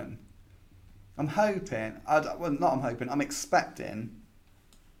question. I'm expecting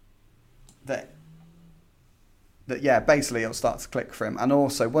that basically it'll start to click for him. And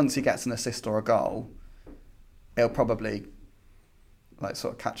also, once he gets an assist or a goal, he'll probably like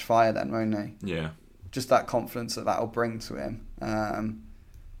sort of catch fire then, won't he? Yeah. Just that confidence that'll bring to him.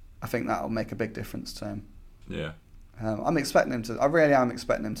 I think that'll make a big difference to him. Yeah. I really am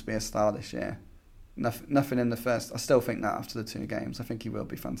expecting him to be a star this year. Nothing in the first. I still think that after the 2 games, I think he will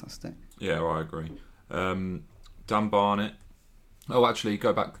be fantastic. Yeah, I agree. Dan Barnett. Oh, actually,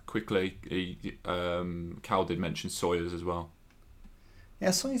 go back quickly. Cal did mention Sawyers as well.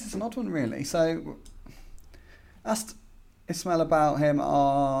 Yeah, Sawyers is an odd one, really. So, asked Ismail about him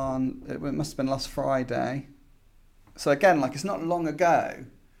it must have been last Friday. So again, like, it's not long ago.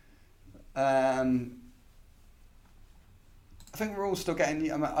 I think we're all still getting.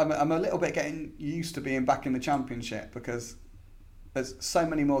 I'm a little bit getting used to being back in the Championship because there's so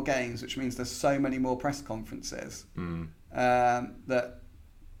many more games, which means there's so many more press conferences. That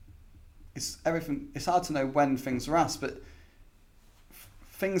it's everything. It's hard to know when things are asked, but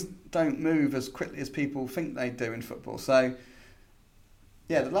things don't move as quickly as people think they do in football. So,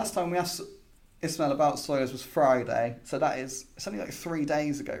 yeah, the last time we asked Ismail about Sawyers was Friday, so it's only like 3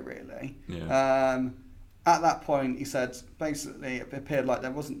 days ago, really. Yeah. At that point, he said basically it appeared like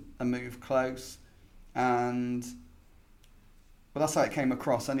there wasn't a move close, and that's how it came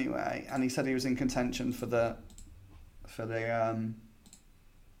across anyway. And he said he was in contention for the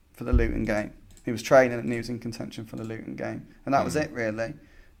Luton game. He was training and he was in contention for the Luton game, and that was it really.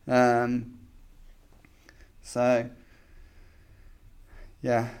 So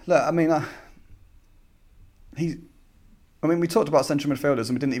yeah, look, I mean, we talked about central midfielders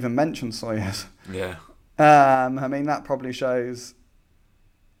and we didn't even mention Sawyers. Yeah. I mean, that probably shows.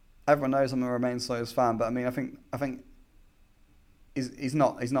 Everyone knows I'm a Romain Sawyers fan, but I mean, I think he's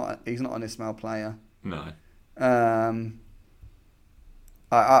not an Ismail player. No.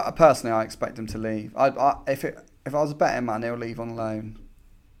 I personally, I expect him to leave. If I was a betting man, he'll leave on loan.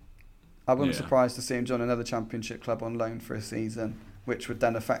 I wouldn't be surprised to see him join another Championship club on loan for a season, which would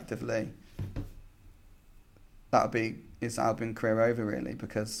then effectively that would be his Albion career over, really,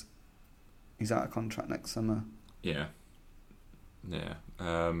 because he's out of contract next summer. Yeah, Yeah.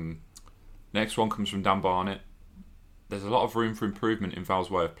 Next one comes from Dan Barnett. There's a lot of room for improvement in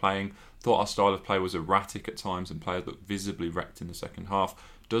Val's way of playing. Thought our style of play was erratic at times and players looked visibly wrecked in the second half.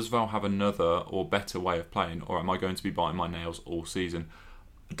 Does Val have another or better way of playing, or am I going to be biting my nails all season?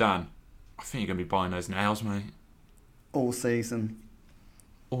 Dan, I think you're going to be biting those nails, mate. All season.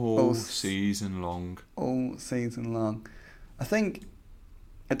 All season long. All season long. I think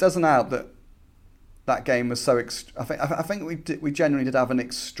it doesn't help that game was so... I think we generally did have an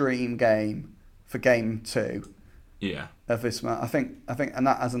extreme game for game 2. Yeah. Of this match. I think, and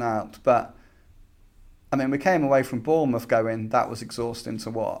that hasn't helped. But I mean, we came away from Bournemouth going, that was exhausting to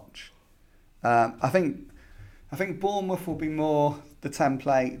watch. I think Bournemouth will be more the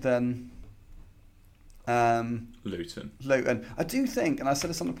template than Luton. I do think, and I said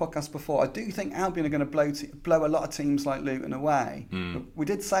this on the podcast before, I do think Albion are going to blow a lot of teams like Luton away. We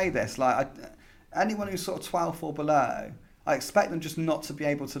did say this, anyone who's sort of 12th or below, I expect them just not to be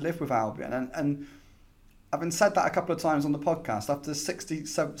able to live with Albion. And having said that a couple of times on the podcast, after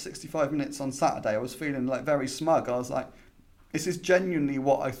 65 minutes on Saturday, I was feeling very smug. I was like, this is genuinely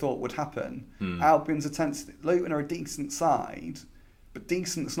what I thought would happen. Albion's intensity. Luton are a decent side, but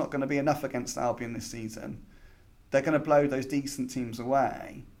decent's not going to be enough against Albion this season. They're going to blow those decent teams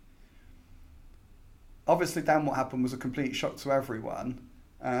away. Obviously, then what happened was a complete shock to everyone.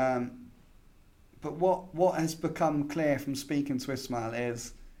 But what has become clear from speaking to Ismail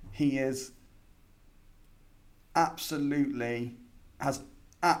is he has absolute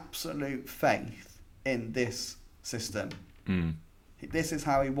faith in this system. This is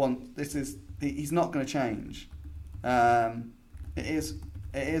how he wants. He's not going to change. It is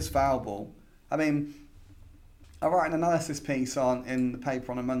valuable. I mean, I wrote an analysis piece in the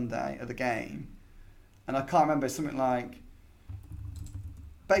paper on a Monday of the game, and I can't remember, something like,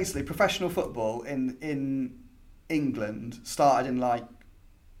 basically professional football in England started in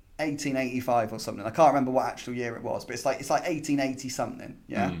 1885 or something. I can't remember what actual year it was, but it's like 1880 something.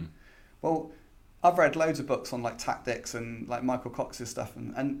 Yeah. Well, I've read loads of books on tactics and Michael Cox's stuff,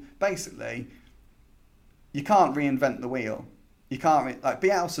 and basically, you can't reinvent the wheel. You can't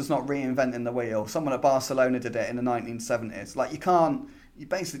Bielsa's not reinventing the wheel. Someone at Barcelona did it in the 1970s. You can't. You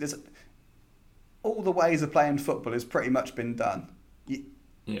basically, there's all the ways of playing football has pretty much been done. You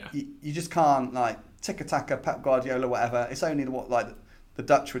just can't tiki-taka, Pep Guardiola, whatever. It's only what the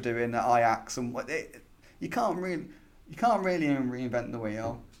Dutch were doing at Ajax, and you can't really reinvent the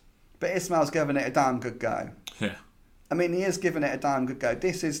wheel. But Ismail's giving it a damn good go. Yeah. I mean, he is giving it a damn good go.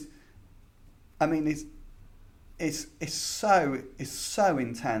 This is, I mean, it's so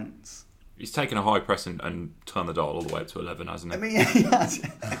intense. He's taken a high press and turned the dial all the way up to 11, hasn't he? I mean, yes.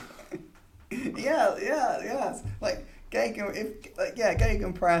 yeah.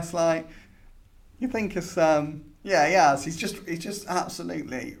 Gegen press, you think it's he's just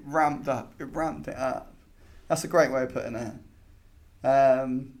absolutely ramped it up. That's a great way of putting it.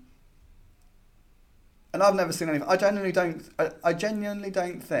 And I've never seen anything. I genuinely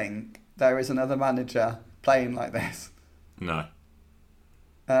don't think there is another manager playing like this. No.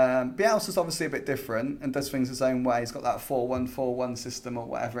 Bielsa's obviously a bit different and does things his own way. He's got that 4-1-4-1 system or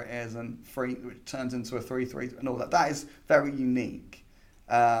whatever it is, and which turns into a 3-3 and all that. That is very unique.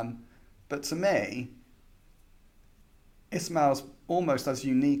 But to me, Ismail's almost as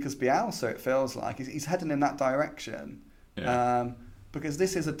unique as Bielsa. It feels like he's heading in that direction. Yeah. Because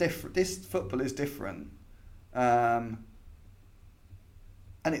this football is different, and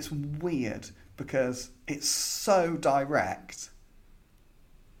it's weird because it's so direct,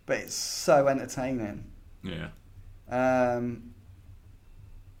 but it's so entertaining. Yeah.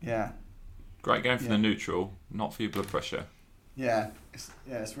 Yeah. Great game for the neutral, not for your blood pressure. Yeah,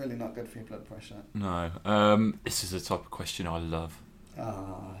 it's really not good for your blood pressure. No. This is the type of question I love.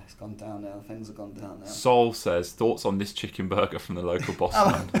 Oh, it's gone downhill. Things have gone downhill. Sol says, thoughts on this chicken burger from the local boss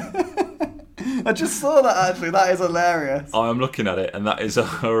man? I just saw that, actually. That is hilarious. I am looking at it, and that is a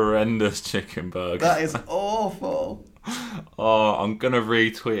horrendous chicken burger. That is awful. Oh, I'm going to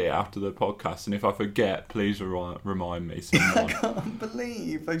retweet it after the podcast, and if I forget, please remind me. Someone. I can't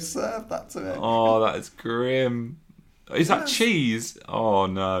believe they served that to it. Oh, that is grim. Is that cheese? Oh,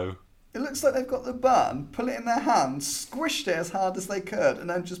 no. It looks like they've got the bun, put it in their hand, squished it as hard as they could, and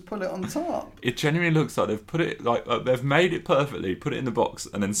then just put it on top. It genuinely looks like they've put it they've made it perfectly, put it in the box,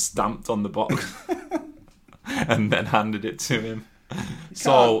 and then stamped on the box, and then handed it to him.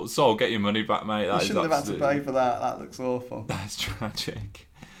 Sol, get your money back, mate. You shouldn't have had to pay for that. That looks awful. That's tragic.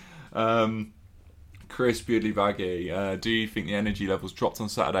 Chris Beardley Baggy, do you think the energy levels dropped on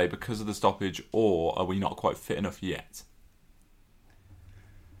Saturday because of the stoppage, or are we not quite fit enough yet?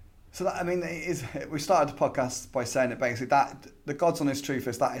 So that, I mean, it is, we started the podcast by saying it basically that the God's honest truth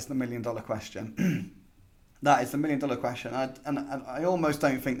is that is the $1 million question. That is the $1 million question, and I almost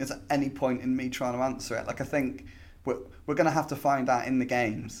don't think there's any point in me trying to answer it. Like, I think we're going to have to find out in the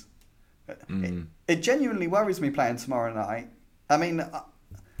games. It genuinely worries me playing tomorrow night. I mean,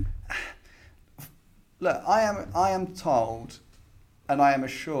 look, I am told, and I am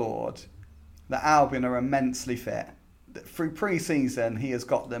assured that Albion are immensely fit. Through pre-season, he has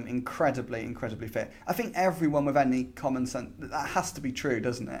got them incredibly, incredibly fit. I think everyone with any common sense, that has to be true,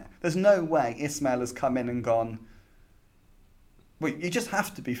 doesn't it? There's no way Ismail has come in and gone, well, you just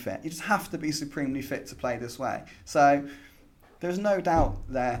have to be fit. You just have to be supremely fit to play this way. So there's no doubt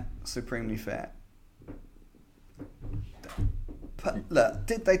they're supremely fit. But look,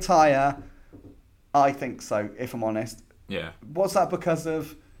 did they tire? I think so, if I'm honest. Yeah. Was that because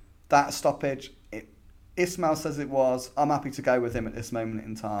of that stoppage? Ismail says it was. I'm happy to go with him at this moment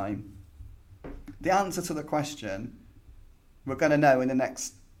in time. The answer to the question, we're going to know in the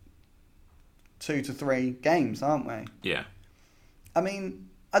next 2 to 3 games, aren't we? Yeah. I mean,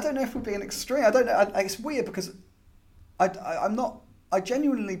 I don't know if we're being extreme. I don't know. It's weird because I'm not. I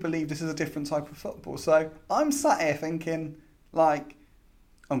genuinely believe this is a different type of football. So I'm sat here thinking, like,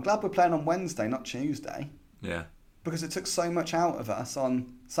 I'm glad we're playing on Wednesday, not Tuesday. Yeah. Because it took so much out of us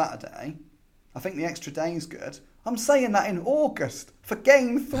on Saturday. I think the extra day is good. I'm saying that in August for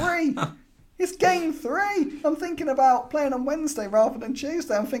game 3. It's game 3. I'm thinking about playing on Wednesday rather than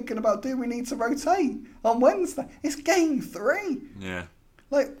Tuesday. I'm thinking about, do we need to rotate on Wednesday? It's game 3. Yeah.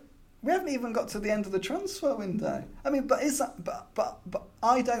 Like, we haven't even got to the end of the transfer window. I mean, but is that? But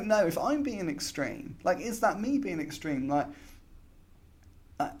I don't know if I'm being extreme. Like, is that me being extreme? Like,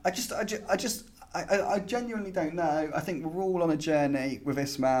 I genuinely don't know. I think we're all on a journey with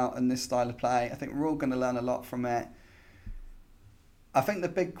Ismail and this style of play. I think we're all going to learn a lot from it. I think the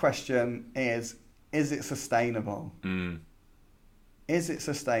big question is it sustainable? Is it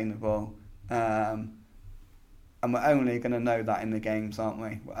sustainable? And we're only going to know that in the games, aren't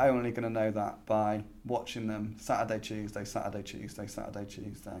we? We're only going to know that by watching them Saturday, Tuesday, Saturday, Tuesday, Saturday,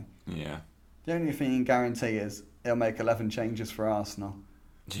 Tuesday. Yeah. The only thing you can guarantee is he'll make 11 changes for Arsenal.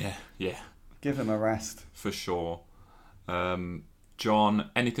 Yeah. Give him a rest. For sure. John,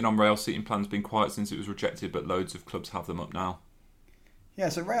 anything on rail seating plans? Been quiet since it was rejected, but loads of clubs have them up now. Yeah,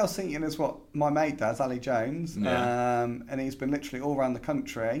 so rail seating is what my mate does, Ali Jones. Yeah. And he's been literally all around the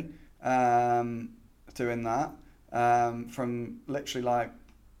country doing that. From literally like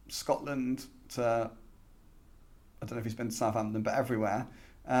Scotland to, I don't know if he's been to Southampton, but everywhere.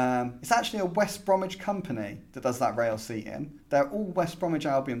 It's actually a West Bromwich company that does that rail seating. They're all West Bromwich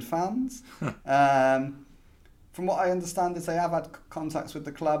Albion fans. From what I understand is they have had contacts with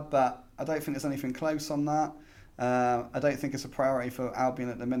the club, but I don't think there's anything close on that. I don't think it's a priority for Albion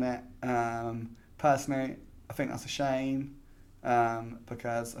at the minute. Personally, I think that's a shame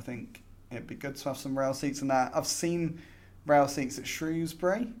because I think it'd be good to have some rail seats in that. I've seen rail seats at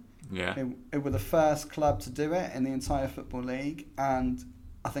Shrewsbury. Yeah. It were the first club to do it in the entire Football League, and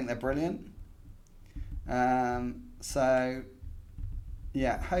I think they're brilliant. So,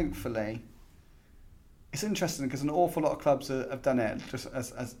 yeah, hopefully. It's interesting because an awful lot of clubs have done it, just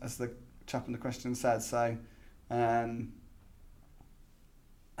as the chap in the question said. So, I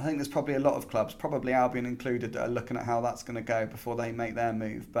think there's probably a lot of clubs, probably Albion included, that are looking at how that's going to go before they make their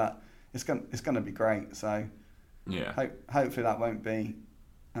move. But it's going to be great. So, yeah, hopefully that won't be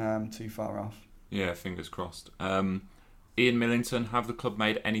too far off. Yeah, fingers crossed. Ian Millington, have the club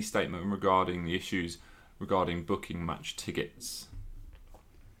made any statement regarding the issues regarding booking match tickets?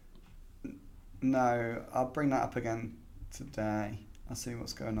 No, I'll bring that up again today. I'll see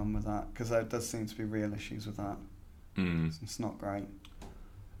what's going on with that, because there does seem to be real issues with that. It's not great.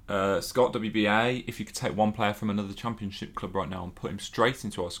 Scott WBA, if you could take one player from another championship club right now and put him straight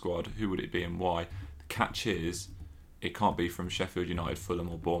into our squad, who would it be and why? The catch is, it can't be from Sheffield United, Fulham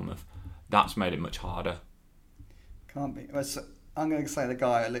or Bournemouth. That's made it much harder. Can't be. I'm going to say the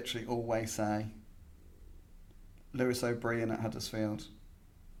guy I literally always say, Lewis O'Brien at Huddersfield.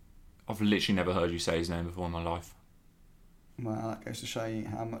 I've literally never heard you say his name before in my life. Well, that goes to show you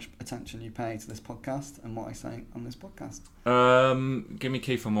how much attention you pay to this podcast and what I say on this podcast. Give me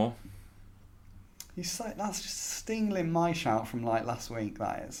Kiefer Moore. That's just stealing my shout from like last week,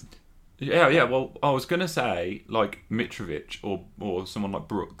 that is. Yeah. Well, I was going to say like Mitrovic or someone like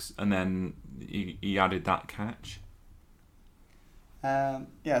Brooks, and then he added that catch.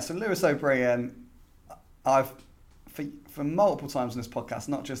 So Lewis O'Brien, I've for multiple times in this podcast,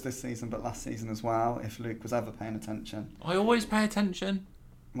 not just this season but last season as well, if Luke was ever paying attention. I always pay attention.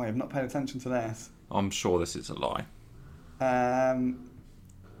 Well, you've not paid attention to this. I'm sure this is a lie.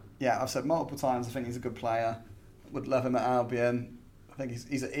 I've said multiple times, I think he's a good player. Would love him at Albion. I think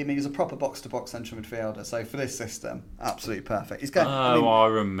he's a proper box-to-box central midfielder. So for this system, absolutely perfect. He's going. I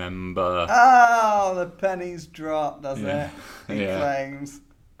remember. Oh, the pennies drop, doesn't Yeah. it? He Yeah. claims.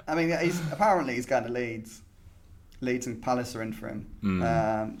 I mean, he's going to Leeds. Leeds and Palace are in for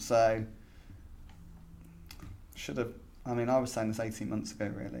him. So should have. I mean, I was saying this 18 months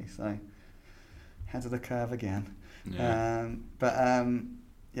ago, really. So head of the curve again. Yeah.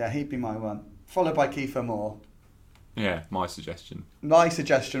 He'd be my one. Followed by Kiefer Moore. Yeah, my suggestion. My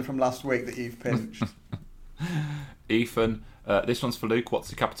suggestion from last week that you've pinched. Ethan, this one's for Luke. What's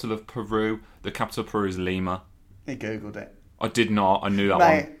the capital of Peru? The capital of Peru is Lima. He googled it. I did not. I knew that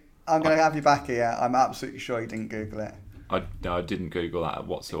Mate, one. I'm going to have you back here. I'm absolutely sure you didn't Google it. I didn't Google that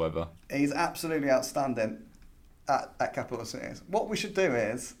whatsoever. He's absolutely outstanding at capital cities. What we should do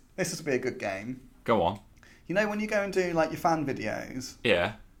is, this would be a good game. Go on. You know when you go and do like your fan videos,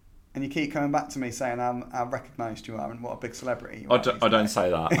 Yeah. and you keep coming back to me saying how recognised you are and what a big celebrity you I are. don't say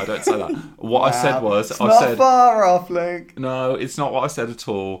that. I don't say that. What I said was, it's not far off, Luke. No, it's not what I said at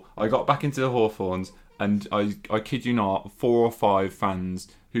all. I got back into the Hawthorns, and I kid you not, 4 or 5 fans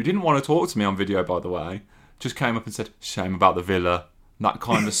who didn't want to talk to me on video, by the way, just came up and said, shame about the Villa, that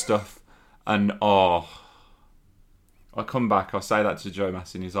kind of stuff. And I come back, I say that to Joe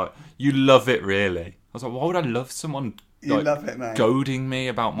Massey, and he's like, you love it, really? I was like, why would I love someone You love it, mate. goading me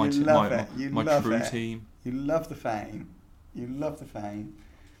about my true it. team? You love the fame. You love the fame.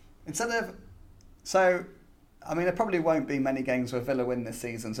 So, I mean, there probably won't be many games where Villa win this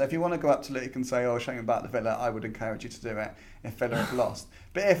season. So if you want to go up to Luke and say, shame about the Villa, I would encourage you to do it if Villa have lost.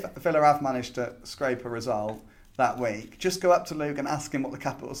 But if Villa have managed to scrape a result that week, just go up to Luke and ask him what the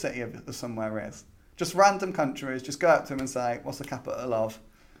capital city of somewhere is. Just random countries, just go up to him and say, what's the capital of?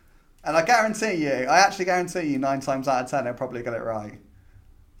 And I actually guarantee you 9 times out of 10 he'll probably get it right.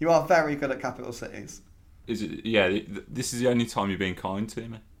 You are very good at capital cities. Is it? Yeah, this is the only time you're being kind to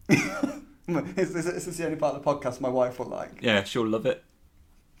me. Is this the only part of the podcast my wife will like? Yeah, she'll love it.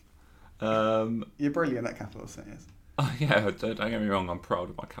 You're brilliant at capital cities. Oh, yeah, don't get me wrong, I'm proud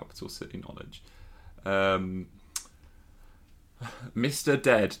of my capital city knowledge. Mr.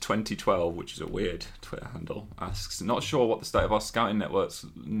 Dead 2012, which is a weird Twitter handle, asks, not sure what the state of our scouting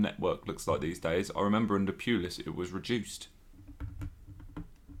network looks like these days. I remember under Pulis it was reduced.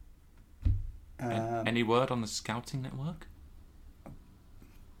 Any word on the scouting network?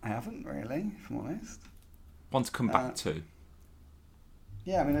 I haven't really, if I'm honest. One to come back to.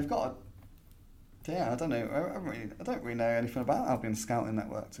 Yeah, I mean, they've got I don't know. I don't really know anything about Albion scouting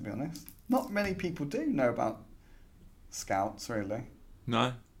network, to be honest. Not many people do know about scouts, really.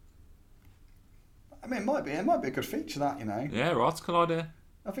 No. I mean, it might be a good feature, that, you know. Yeah, article idea.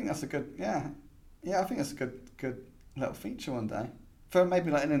 I think that's a good, I think that's a good little feature one day. For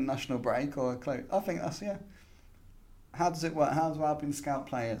maybe like an international break or a close. I think that's, How does it work? How do Albion scout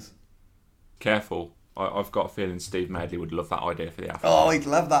players? Careful. I've got a feeling Steve Madeley would love that idea for the Athletic. Oh, he'd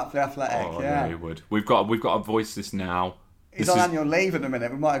love that for the Athletic, yeah, he would. We've got to voice this now. He's on annual leave at the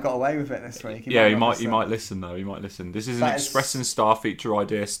minute. We might have got away with it this week. He might listen though. He might listen. This is an Express and Star feature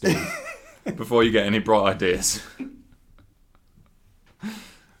idea, Steve. Before you get any bright ideas.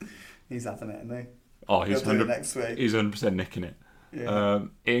 He's having it, isn't he? Oh, he's 100%. Next week. He's 100% nicking it. Yeah.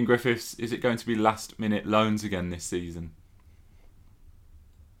 Ian Griffiths, is it going to be last minute loans again this season?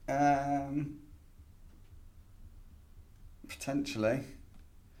 Potentially.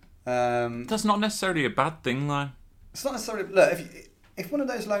 That's not necessarily a bad thing, though. It's not necessarily. Look, if one of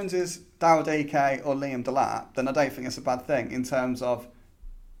those loans is Daryl Dike or Liam Delap, then I don't think it's a bad thing in terms of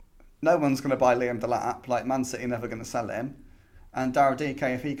no one's going to buy Liam Delap. Like Man City, never going to sell him. And Daryl Dike,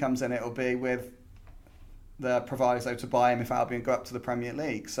 if he comes in, it'll be with the proviso to buy him if Albion go up to the Premier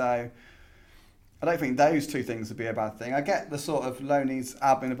League. So I don't think those two things would be a bad thing. I get the sort of loanies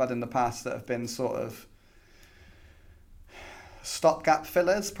Albion have had in the past that have been sort of stopgap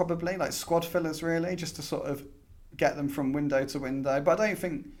fillers, probably like squad fillers, really, just to sort of get them from window to window. But I don't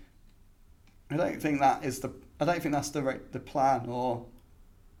think that's the plan, or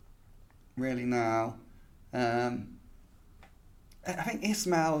really now. I think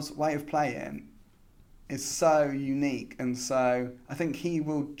Ismail's way of playing is so unique, and so I think he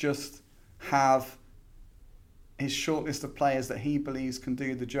will just have his short list of players that he believes can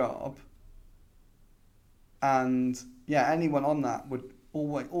do the job, and anyone on that would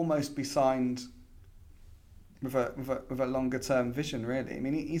almost be signed with a longer term vision, really. I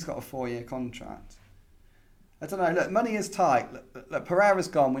mean, he's got a 4-year contract. I don't know. Look, money is tight. Look, Pereira's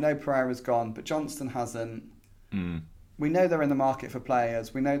gone. We know Pereira's gone, but Johnston hasn't. Mm. We know they're in the market for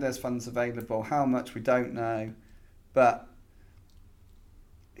players. We know there's funds available. How much, we don't know. But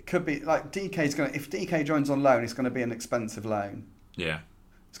could be like DK's going. If DK joins on loan, it's going to be an expensive loan. Yeah.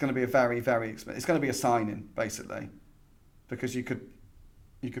 It's going to be a very, very expensive. It's going to be a signing basically, because you could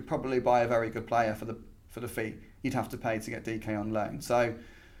probably buy a very good player for the fee you'd have to pay to get DK on loan. So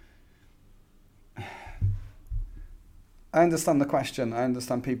I understand the question. I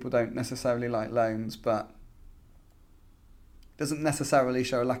understand people don't necessarily like loans, but it doesn't necessarily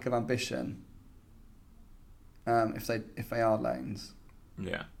show a lack of ambition if they are loans.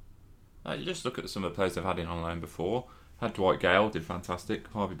 Yeah. You just look at some of the players they've had in on loan before. Had Dwight Gale, did fantastic.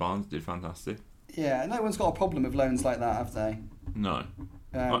 Harvey Barnes did fantastic. Yeah, no one's got a problem with loans like that, have they? No.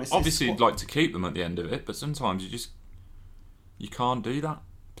 Obviously, you'd like to keep them at the end of it, but sometimes you can't do that.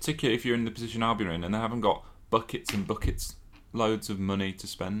 Particularly if you're in the position Albion are in and they haven't got buckets and buckets, loads of money to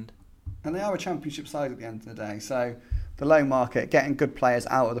spend. And they are a Championship side at the end of the day, so the loan market, getting good players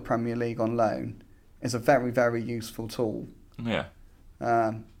out of the Premier League on loan, is a very, very useful tool. Yeah.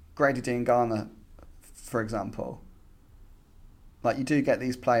 Grady Diangana, for example. Like, you do get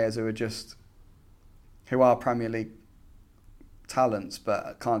these players who are Premier League talents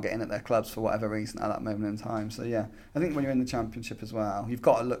but can't get in at their clubs for whatever reason at that moment in time. So yeah, I think when you're in the Championship as well, you've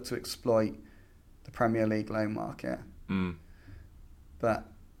got to look to exploit the Premier League loan market. But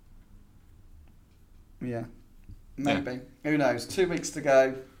yeah, maybe. Yeah. Who knows? 2 weeks to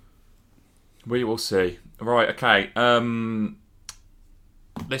go. We will see. Right, okay.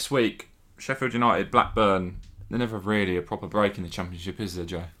 This week, Sheffield United, Blackburn. They're never really a proper break in the Championship, is there,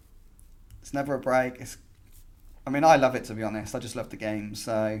 Joe? It's never a break. I love it, to be honest. I just love the games.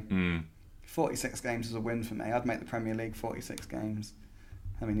 So 46 games is a win for me. I'd make the Premier League 46 games.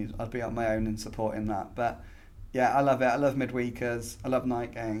 I'd be on my own in supporting that. But yeah, I love it. I love midweekers. I love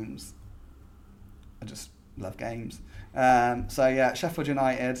night games. I just love games. So yeah, Sheffield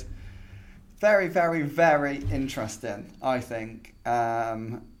United, very, very, very interesting, I think.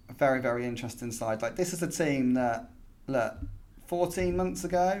 Very, very interesting side. Like, this is a team that, look, 14 months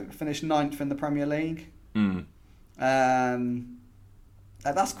ago finished 9th in the Premier League. That's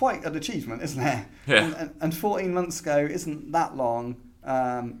quite an achievement, isn't it? Yeah. And 14 months ago isn't that long,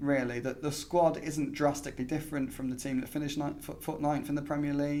 really. The squad isn't drastically different from the team that finished 9th in the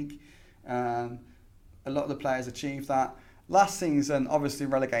Premier League. A lot of the players achieved that. Last season, obviously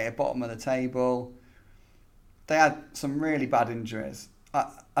relegated bottom of the table. They had some really bad injuries.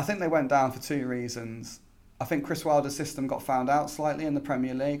 I think they went down for 2 reasons. I think Chris Wilder's system got found out slightly in the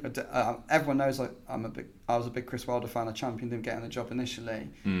Premier League. Everyone knows I was a big Chris Wilder fan. I championed him getting the job initially.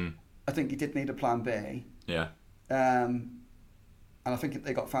 I think he did need a plan B. Yeah. And I think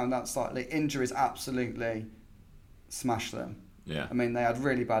they got found out slightly. Injuries absolutely smashed them. Yeah. They had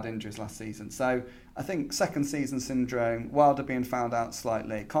really bad injuries last season. So I think second season syndrome, Wilder being found out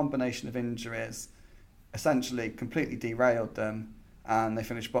slightly, combination of injuries, essentially completely derailed them. And they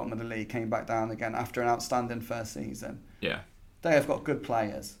finished bottom of the league, came back down again after an outstanding first season. Yeah. They have got good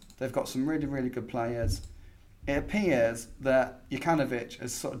players. They've got some really, really good players. It appears that Jokanovic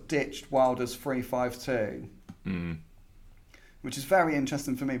has sort of ditched Wilder's 3-5-2, which is very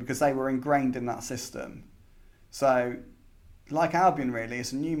interesting for me because they were ingrained in that system. So, like Albion, really,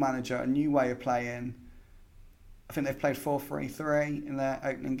 it's a new manager, a new way of playing. I think they've played 4-3-3 in their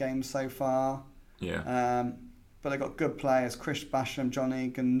opening games so far. Yeah. But they've got good players. Chris Basham, John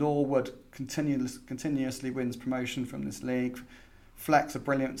Egan, Norwood continuously wins promotion from this league. Flex, a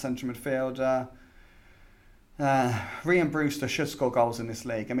brilliant centre midfielder. Rhian Brewster should score goals in this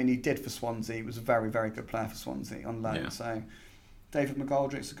league. He did for Swansea. He was a very, very good player for Swansea on loan. Yeah. So David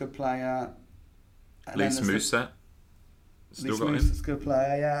McGoldrick's a good player. Lise Mousset. Lise Mousset's a good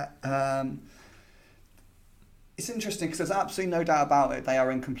player, yeah. It's interesting because there's absolutely no doubt about it. They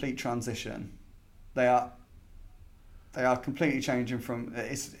are in complete transition. They are completely changing from.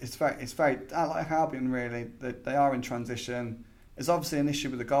 It's very like Albion, really. They are in transition. There's obviously an issue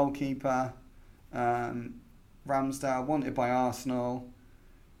with the goalkeeper, Ramsdale, wanted by Arsenal.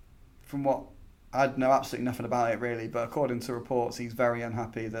 From what I know absolutely nothing about it really, but according to reports, he's very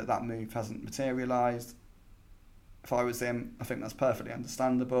unhappy that move hasn't materialised. If I was him, I think that's perfectly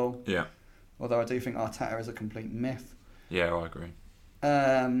understandable. Yeah. Although I do think Arteta is a complete myth. Yeah, I agree.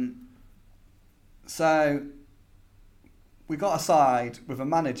 So we got a side with a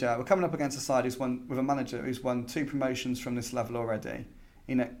manager. We're coming up against a side who's won 2 promotions from this level already.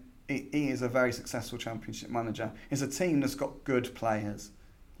 He is a very successful Championship manager. It's a team that's got good players,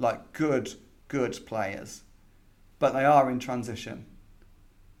 like good players, but they are in transition.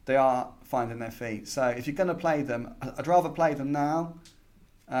 They are finding their feet. So if you're going to play them, I'd rather play them now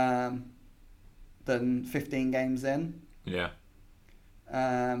than 15 games in. Yeah.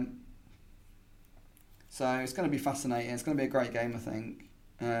 So it's going to be fascinating. It's going to be a great game, I think.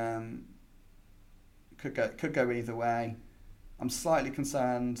 Could go either way. I'm slightly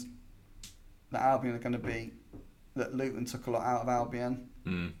concerned that Albion are going to be that Luton took a lot out of Albion,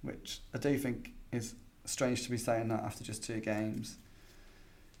 which I do think is strange to be saying that after just 2 games.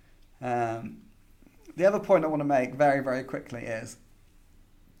 The other point I want to make very, very quickly is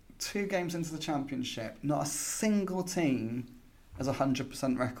 2 games into the Championship, not a single team has a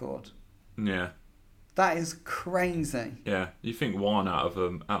 100% record. Yeah. That is crazy. Yeah, you think one out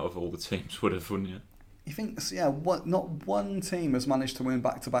of all the teams would have, wouldn't you? You think, not one team has managed to win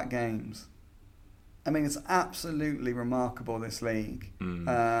back-to-back games. I mean, it's absolutely remarkable, this league.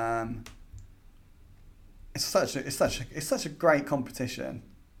 It's such a great competition.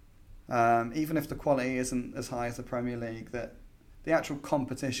 Even if the quality isn't as high as the Premier League, that the actual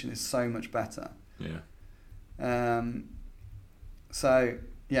competition is so much better. Yeah. So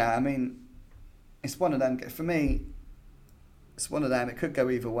yeah, I mean, it's one of them. For me, it's one of them. It could go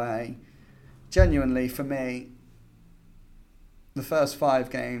either way. Genuinely, for me, the first 5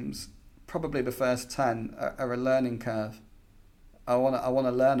 games, probably the first 10, are a learning curve. I want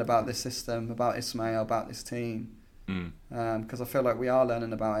to learn about this system, about Ismail, about this team, because I feel like we are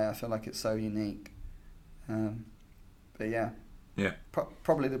learning about it. I feel like it's so unique. But yeah,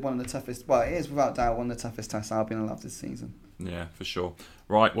 probably one of the toughest. Well, it is without doubt one of the toughest tests Albion will have this season. Yeah, for sure.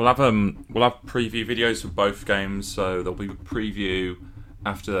 Right, we'll have preview videos for both games. So there'll be a preview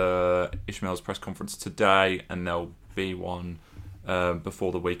after Ismail's press conference today, and there'll be one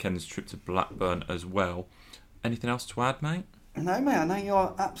before the weekend's trip to Blackburn as well. Anything else to add, mate? No, mate. I know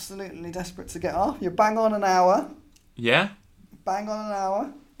you're absolutely desperate to get off. You're bang on an hour. Yeah. Bang on an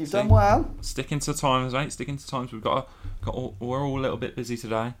hour. You've done well. Sticking to times, mate. Sticking to times. We're all a little bit busy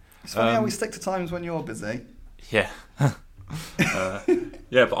today. It's funny how we stick to times when you're busy. Yeah.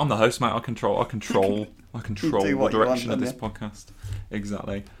 Yeah, but I'm the host, mate. I control the direction of this podcast.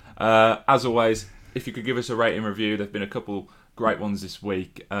 Exactly. As always, if you could give us a rating review, there've been a couple great ones this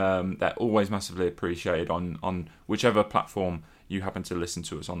week. They're always massively appreciated on whichever platform you happen to listen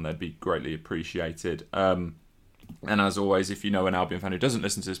to us on. They'd be greatly appreciated. And as always, if you know an Albion fan who doesn't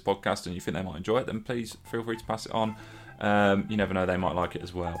listen to this podcast and you think they might enjoy it, then please feel free to pass it on. You never know, they might like it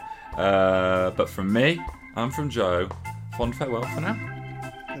as well. But from me and from Joe, fond farewell for now.